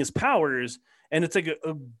starts getting his powers, and it's like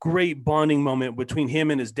a great bonding moment between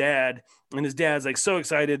him and his dad. And his dad's like so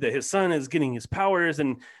excited that his son is getting his powers,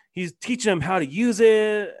 and he's teaching him how to use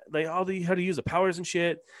it, like how to use the powers and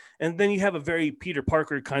shit. And then you have a very Peter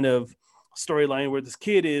Parker kind of storyline where this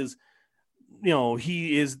kid is,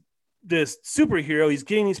 he is this superhero, he's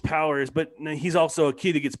getting these powers, but he's also a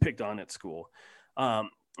kid that gets picked on at school.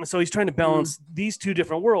 So he's trying to balance these two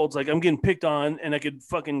different worlds. Like, I'm getting picked on and I could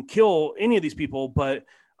fucking kill any of these people, but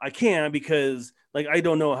I can't because like I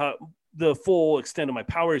don't know how the full extent of my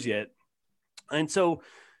powers yet. And so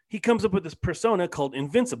he comes up with this persona called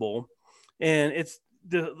Invincible, and it's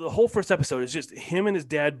the whole first episode is just him and his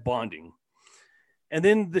dad bonding. And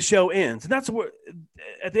then the show ends. And that's where,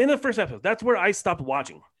 at the end of the first episode, that's where I stopped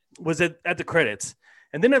watching, was at the credits.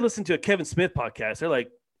 And then I listened to a Kevin Smith podcast. They're like,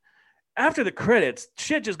 after the credits,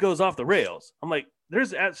 shit just goes off the rails. I'm like,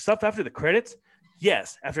 there's stuff after the credits?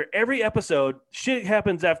 Yes. After every episode, shit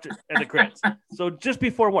happens at the credits. So just be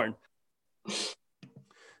forewarned.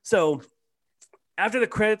 So after the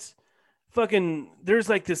credits, fucking, there's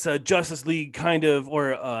like this Justice League kind of,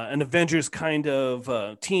 or an Avengers kind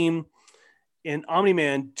of team. And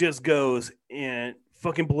Omni-Man just goes and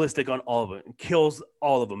fucking ballistic on all of it and kills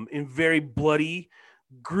all of them in very bloody,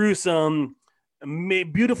 gruesome,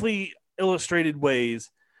 beautifully illustrated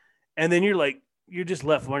ways. And then you're just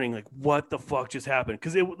left wondering, like, what the fuck just happened?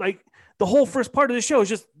 Because it, like, the whole first part of the show is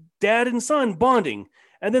just dad and son bonding.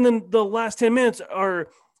 And then the last 10 minutes are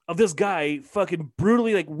of this guy fucking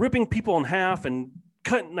brutally, like, ripping people in half and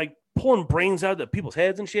cutting, like, pulling brains out of people's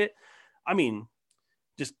heads and shit. I mean,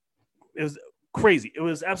 just, it was crazy. It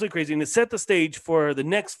was absolutely crazy. And it set the stage for the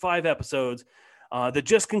next 5 episodes that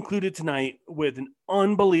just concluded tonight with an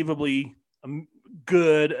unbelievably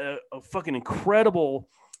good, a fucking incredible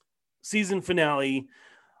season finale.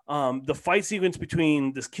 The fight sequence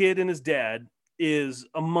between this kid and his dad is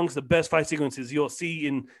amongst the best fight sequences you'll see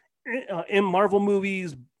in Marvel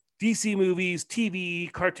movies, DC movies, TV,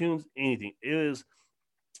 cartoons, anything. It is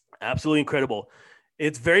absolutely incredible.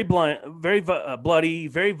 It's very bloody,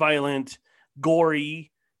 very violent,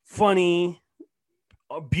 gory, funny,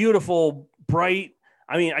 beautiful, bright.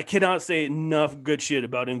 I mean, I cannot say enough good shit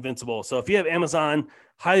about Invincible. So if you have Amazon,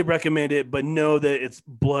 highly recommend it, but know that it's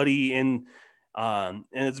bloody and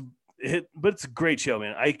it's a great show,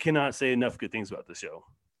 man. I cannot say enough good things about the show.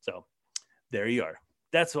 So there you are.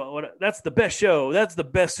 That's that's the best show. That's the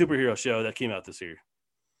best superhero show that came out this year.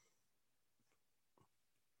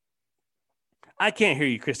 I can't hear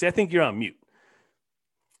you, Christy. I think you're on mute.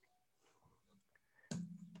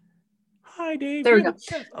 Hi, Dave. There we go.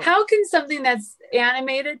 How can something that's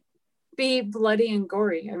animated be bloody and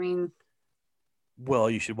gory? I mean, well,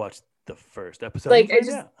 you should watch the first episode. Like,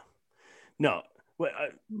 no. Well,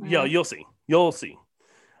 yeah, you'll see. You'll see.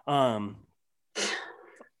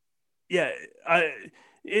 Yeah,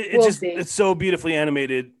 it's so beautifully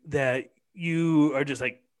animated that you are just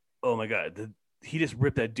like, oh my god, he just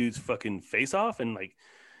ripped that dude's fucking face off. And like,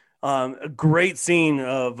 a great scene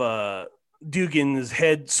of Dugan's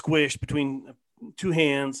head squished between 2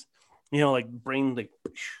 hands, like brain like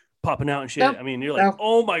popping out and shit. Nope. I mean, you're like,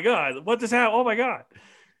 oh my god, what just happened? Oh my god,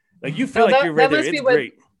 like you feel like you're right there. It's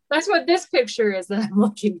great. That's what this picture is that I'm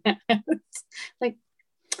looking at. Like,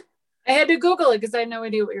 I had to Google it because I had no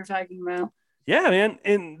idea what you're talking about. Yeah, man,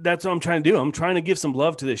 and that's what I'm trying to do. I'm trying to give some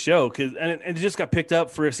love to this show because it just got picked up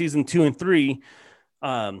for season 2 and 3.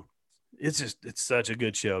 It's such a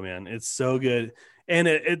good show, man. It's so good. And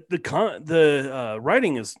the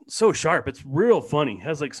writing is so sharp. It's real funny. It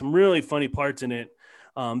has like some really funny parts in it.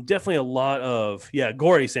 Definitely a lot of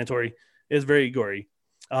gory. Santori is very gory.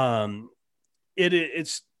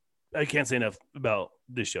 It's I can't say enough about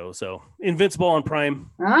this show. So Invincible on Prime.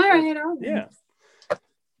 All right. Yeah.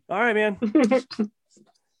 All right, man.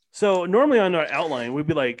 So normally on our outline we'd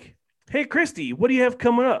be like, "Hey, Christy, what do you have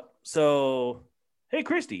coming up?" So, hey,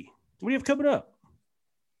 Christy, what do you have coming up?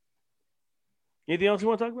 Anything else you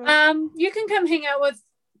want to talk about? You can come hang out with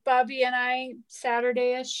Bobby and I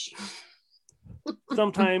Saturday-ish.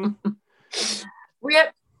 Sometime.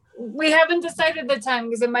 We haven't decided the time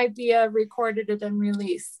because it might be recorded and then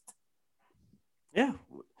released. Yeah.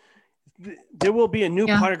 There will be a new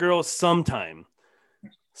Pot of Girls sometime.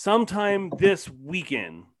 Sometime this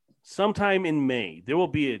weekend. Sometime in May. There will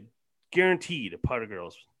be a guaranteed Pot of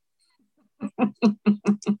Girls.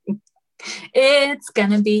 It's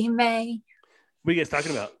gonna be May. What are you guys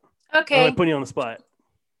talking about? Okay. I'm putting you on the spot.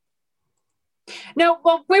 No,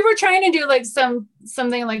 well, we were trying to do like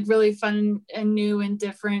something like really fun and new and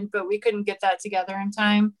different, but we couldn't get that together in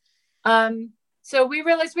time. So we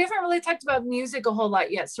realized we haven't really talked about music a whole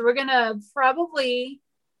lot yet. So we're gonna probably,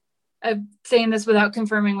 I'm saying this without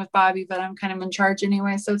confirming with Bobby, but I'm kind of in charge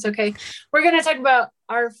anyway, so it's okay. We're gonna talk about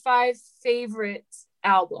our 5 favorite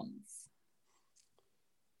albums.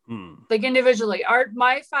 Like individually.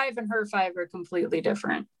 My 5 and her 5 are completely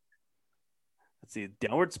different. Let's see,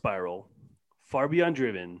 Downward Spiral, Far Beyond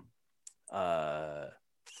Driven, what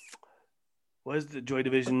is the Joy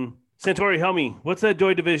Division? Santori, help me. What's that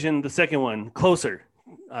Joy Division? The second one, Closer.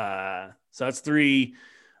 So that's 3.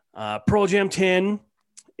 Pearl Jam 10,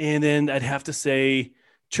 and then I'd have to say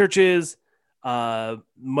Churches,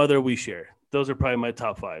 Mother We Share. Those are probably my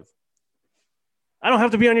top 5. I don't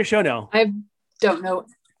have to be on your show now. I don't know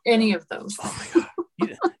any of those. Oh my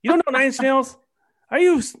god, you don't know Nine Inch Nails? Are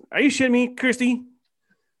you shitting me, Christy?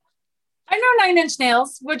 I know 9 Inch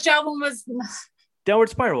Nails. Which album was Downward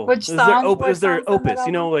Spiral? Which song? Is there Opus?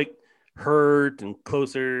 You know, like Hurt and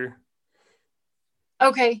Closer.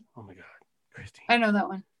 Okay. Oh my god, Christy. I know that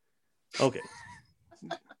one. Okay.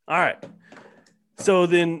 All right. So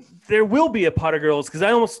then there will be a Potter Girls, because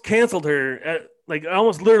I almost canceled her. I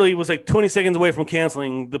almost literally was like 20 seconds away from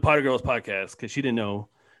canceling the Potter Girls podcast because she didn't know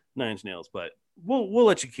Nine Inch Nails. But we'll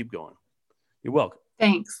let you keep going. You're welcome.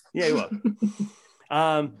 Thanks. Yeah, you're welcome.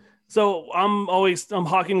 So I'm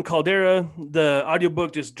hawking Caldera. The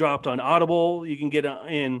audiobook just dropped on Audible. You can get it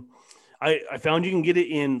in. I found you can get it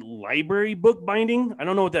in library book binding. I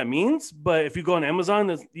don't know what that means, but if you go on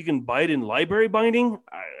Amazon, you can buy it in library binding.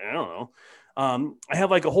 I don't know. I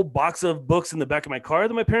have like a whole box of books in the back of my car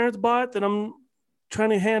that my parents bought that I'm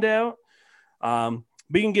trying to hand out. But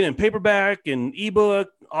you can get it in paperback and ebook,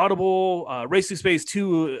 Audible, Race to Space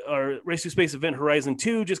 2 or Race to Space Event Horizon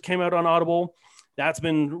 2 just came out on Audible. That's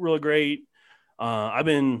been really great. I've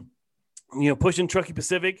been, pushing Truckee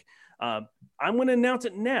Pacific. I'm going to announce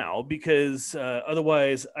it now because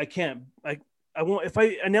otherwise I can't. I won't. If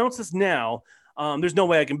I announce this now, there's no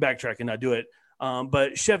way I can backtrack and not do it.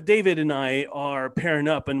 But Chef David and I are pairing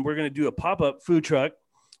up, and we're going to do a pop-up food truck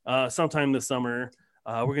sometime this summer.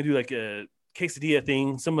 We're going to do like a quesadilla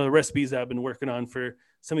thing. Some of the recipes that I've been working on for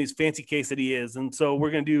some of these fancy quesadillas, and so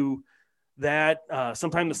we're going to do that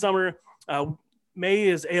sometime this summer. May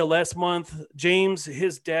is ALS month. James,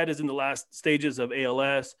 his dad is in the last stages of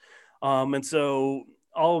ALS. And so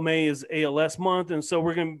all of May is ALS month. And so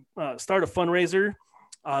we're going to start a fundraiser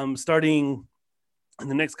starting in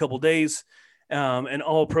the next couple of days. And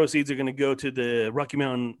all proceeds are going to go to the Rocky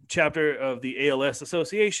Mountain chapter of the ALS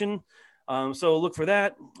Association. So look for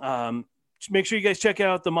that. Make sure you guys check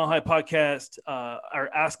out the Mile High podcast, our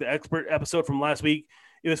Ask the Expert episode from last week.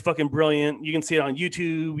 It was fucking brilliant. You can see it on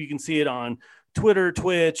YouTube. You can see it on Twitter,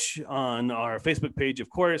 Twitch, on our Facebook page, of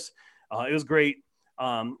course. It was great.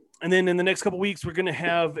 And then in the next couple of weeks, we're going to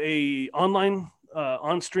have a online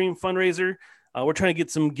on-stream fundraiser. We're trying to get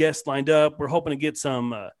some guests lined up. We're hoping to get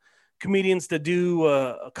some comedians to do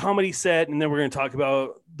a comedy set, and then we're going to talk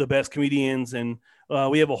about the best comedians. And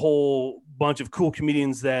we have a whole bunch of cool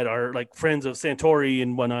comedians that are like friends of Santori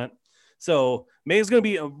and whatnot. So May is going to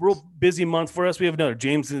be a real busy month for us. We have another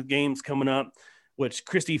James the Games coming up, which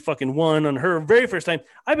Christy fucking won on her very first time.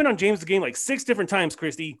 I've been on James the Game like 6 different times,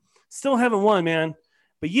 Christy. Still haven't won, man.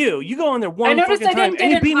 But you go on there one fucking time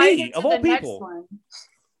and you beat me of all people.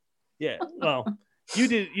 Yeah, well, you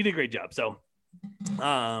did a great job. So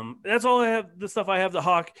that's all I have. The stuff I have to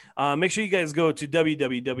hawk. Make sure you guys go to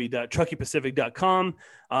www.truckypacific.com.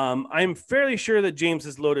 I'm fairly sure that James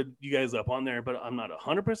has loaded you guys up on there, but I'm not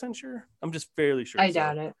 100% sure. I'm just fairly sure. I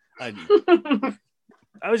doubt it. I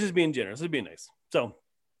was just being generous. Just being nice. So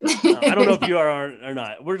I don't know if you are or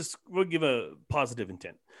not. We'll give a positive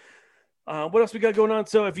intent. What else we got going on?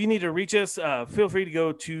 So if you need to reach us, feel free to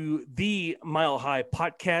go to the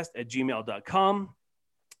milehighpodcast@gmail.com.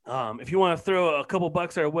 If you want to throw a couple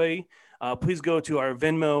bucks our way, please go to our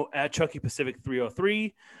Venmo at Truckee Pacific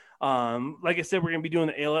 303. Like I said, we're going to be doing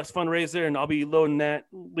the ALS fundraiser, and I'll be loading that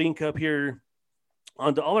link up here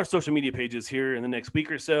onto all our social media pages here in the next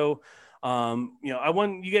week or so. I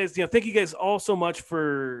want you guys, thank you guys all so much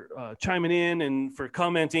for chiming in and for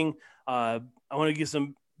commenting. I want to give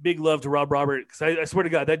some big love to Rob Robert, because I swear to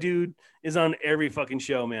God, that dude is on every fucking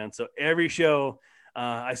show, man. So every show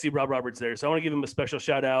I see Rob Roberts there. So I want to give him a special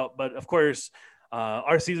shout out. But of course,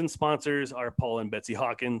 our season sponsors are Paul and Betsy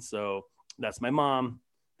Hawkins. So that's my mom.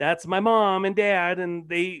 That's my mom and dad, and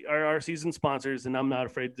they are our season sponsors. And I'm not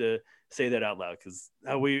afraid to say that out loud, because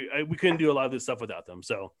we couldn't do a lot of this stuff without them.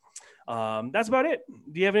 So that's about it.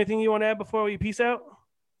 Do you have anything you want to add before we peace out?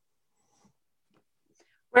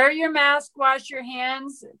 Wear your mask, wash your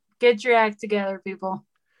hands, get your act together, people.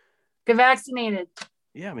 Get vaccinated.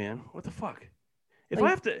 Yeah, man. What the fuck?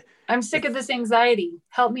 I'm sick of this anxiety.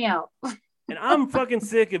 Help me out. And I'm fucking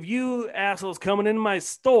sick of you assholes coming into my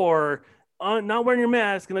store not wearing your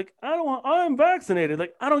mask and like, I'm vaccinated.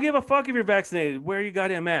 Like, I don't give a fuck if you're vaccinated. Wear your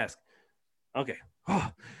goddamn mask. Okay.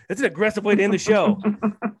 Oh, that's an aggressive way to end the show.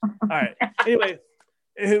 All right. Anyway,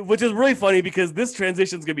 which is really funny because this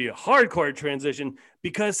transition is going to be a hardcore transition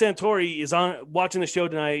because Santori is watching the show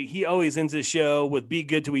tonight. He always ends his show with be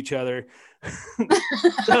good to each other.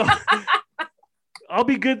 So I'll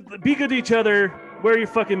be good to each other. Wear your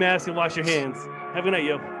fucking mask and wash your hands. Have a good night,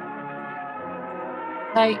 yo.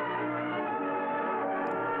 Night.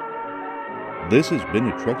 This has been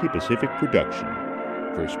a Truckee Pacific production.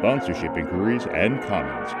 For sponsorship inquiries and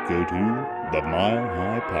comments, go to the Mile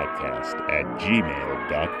High Podcast at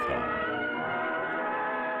gmail.com.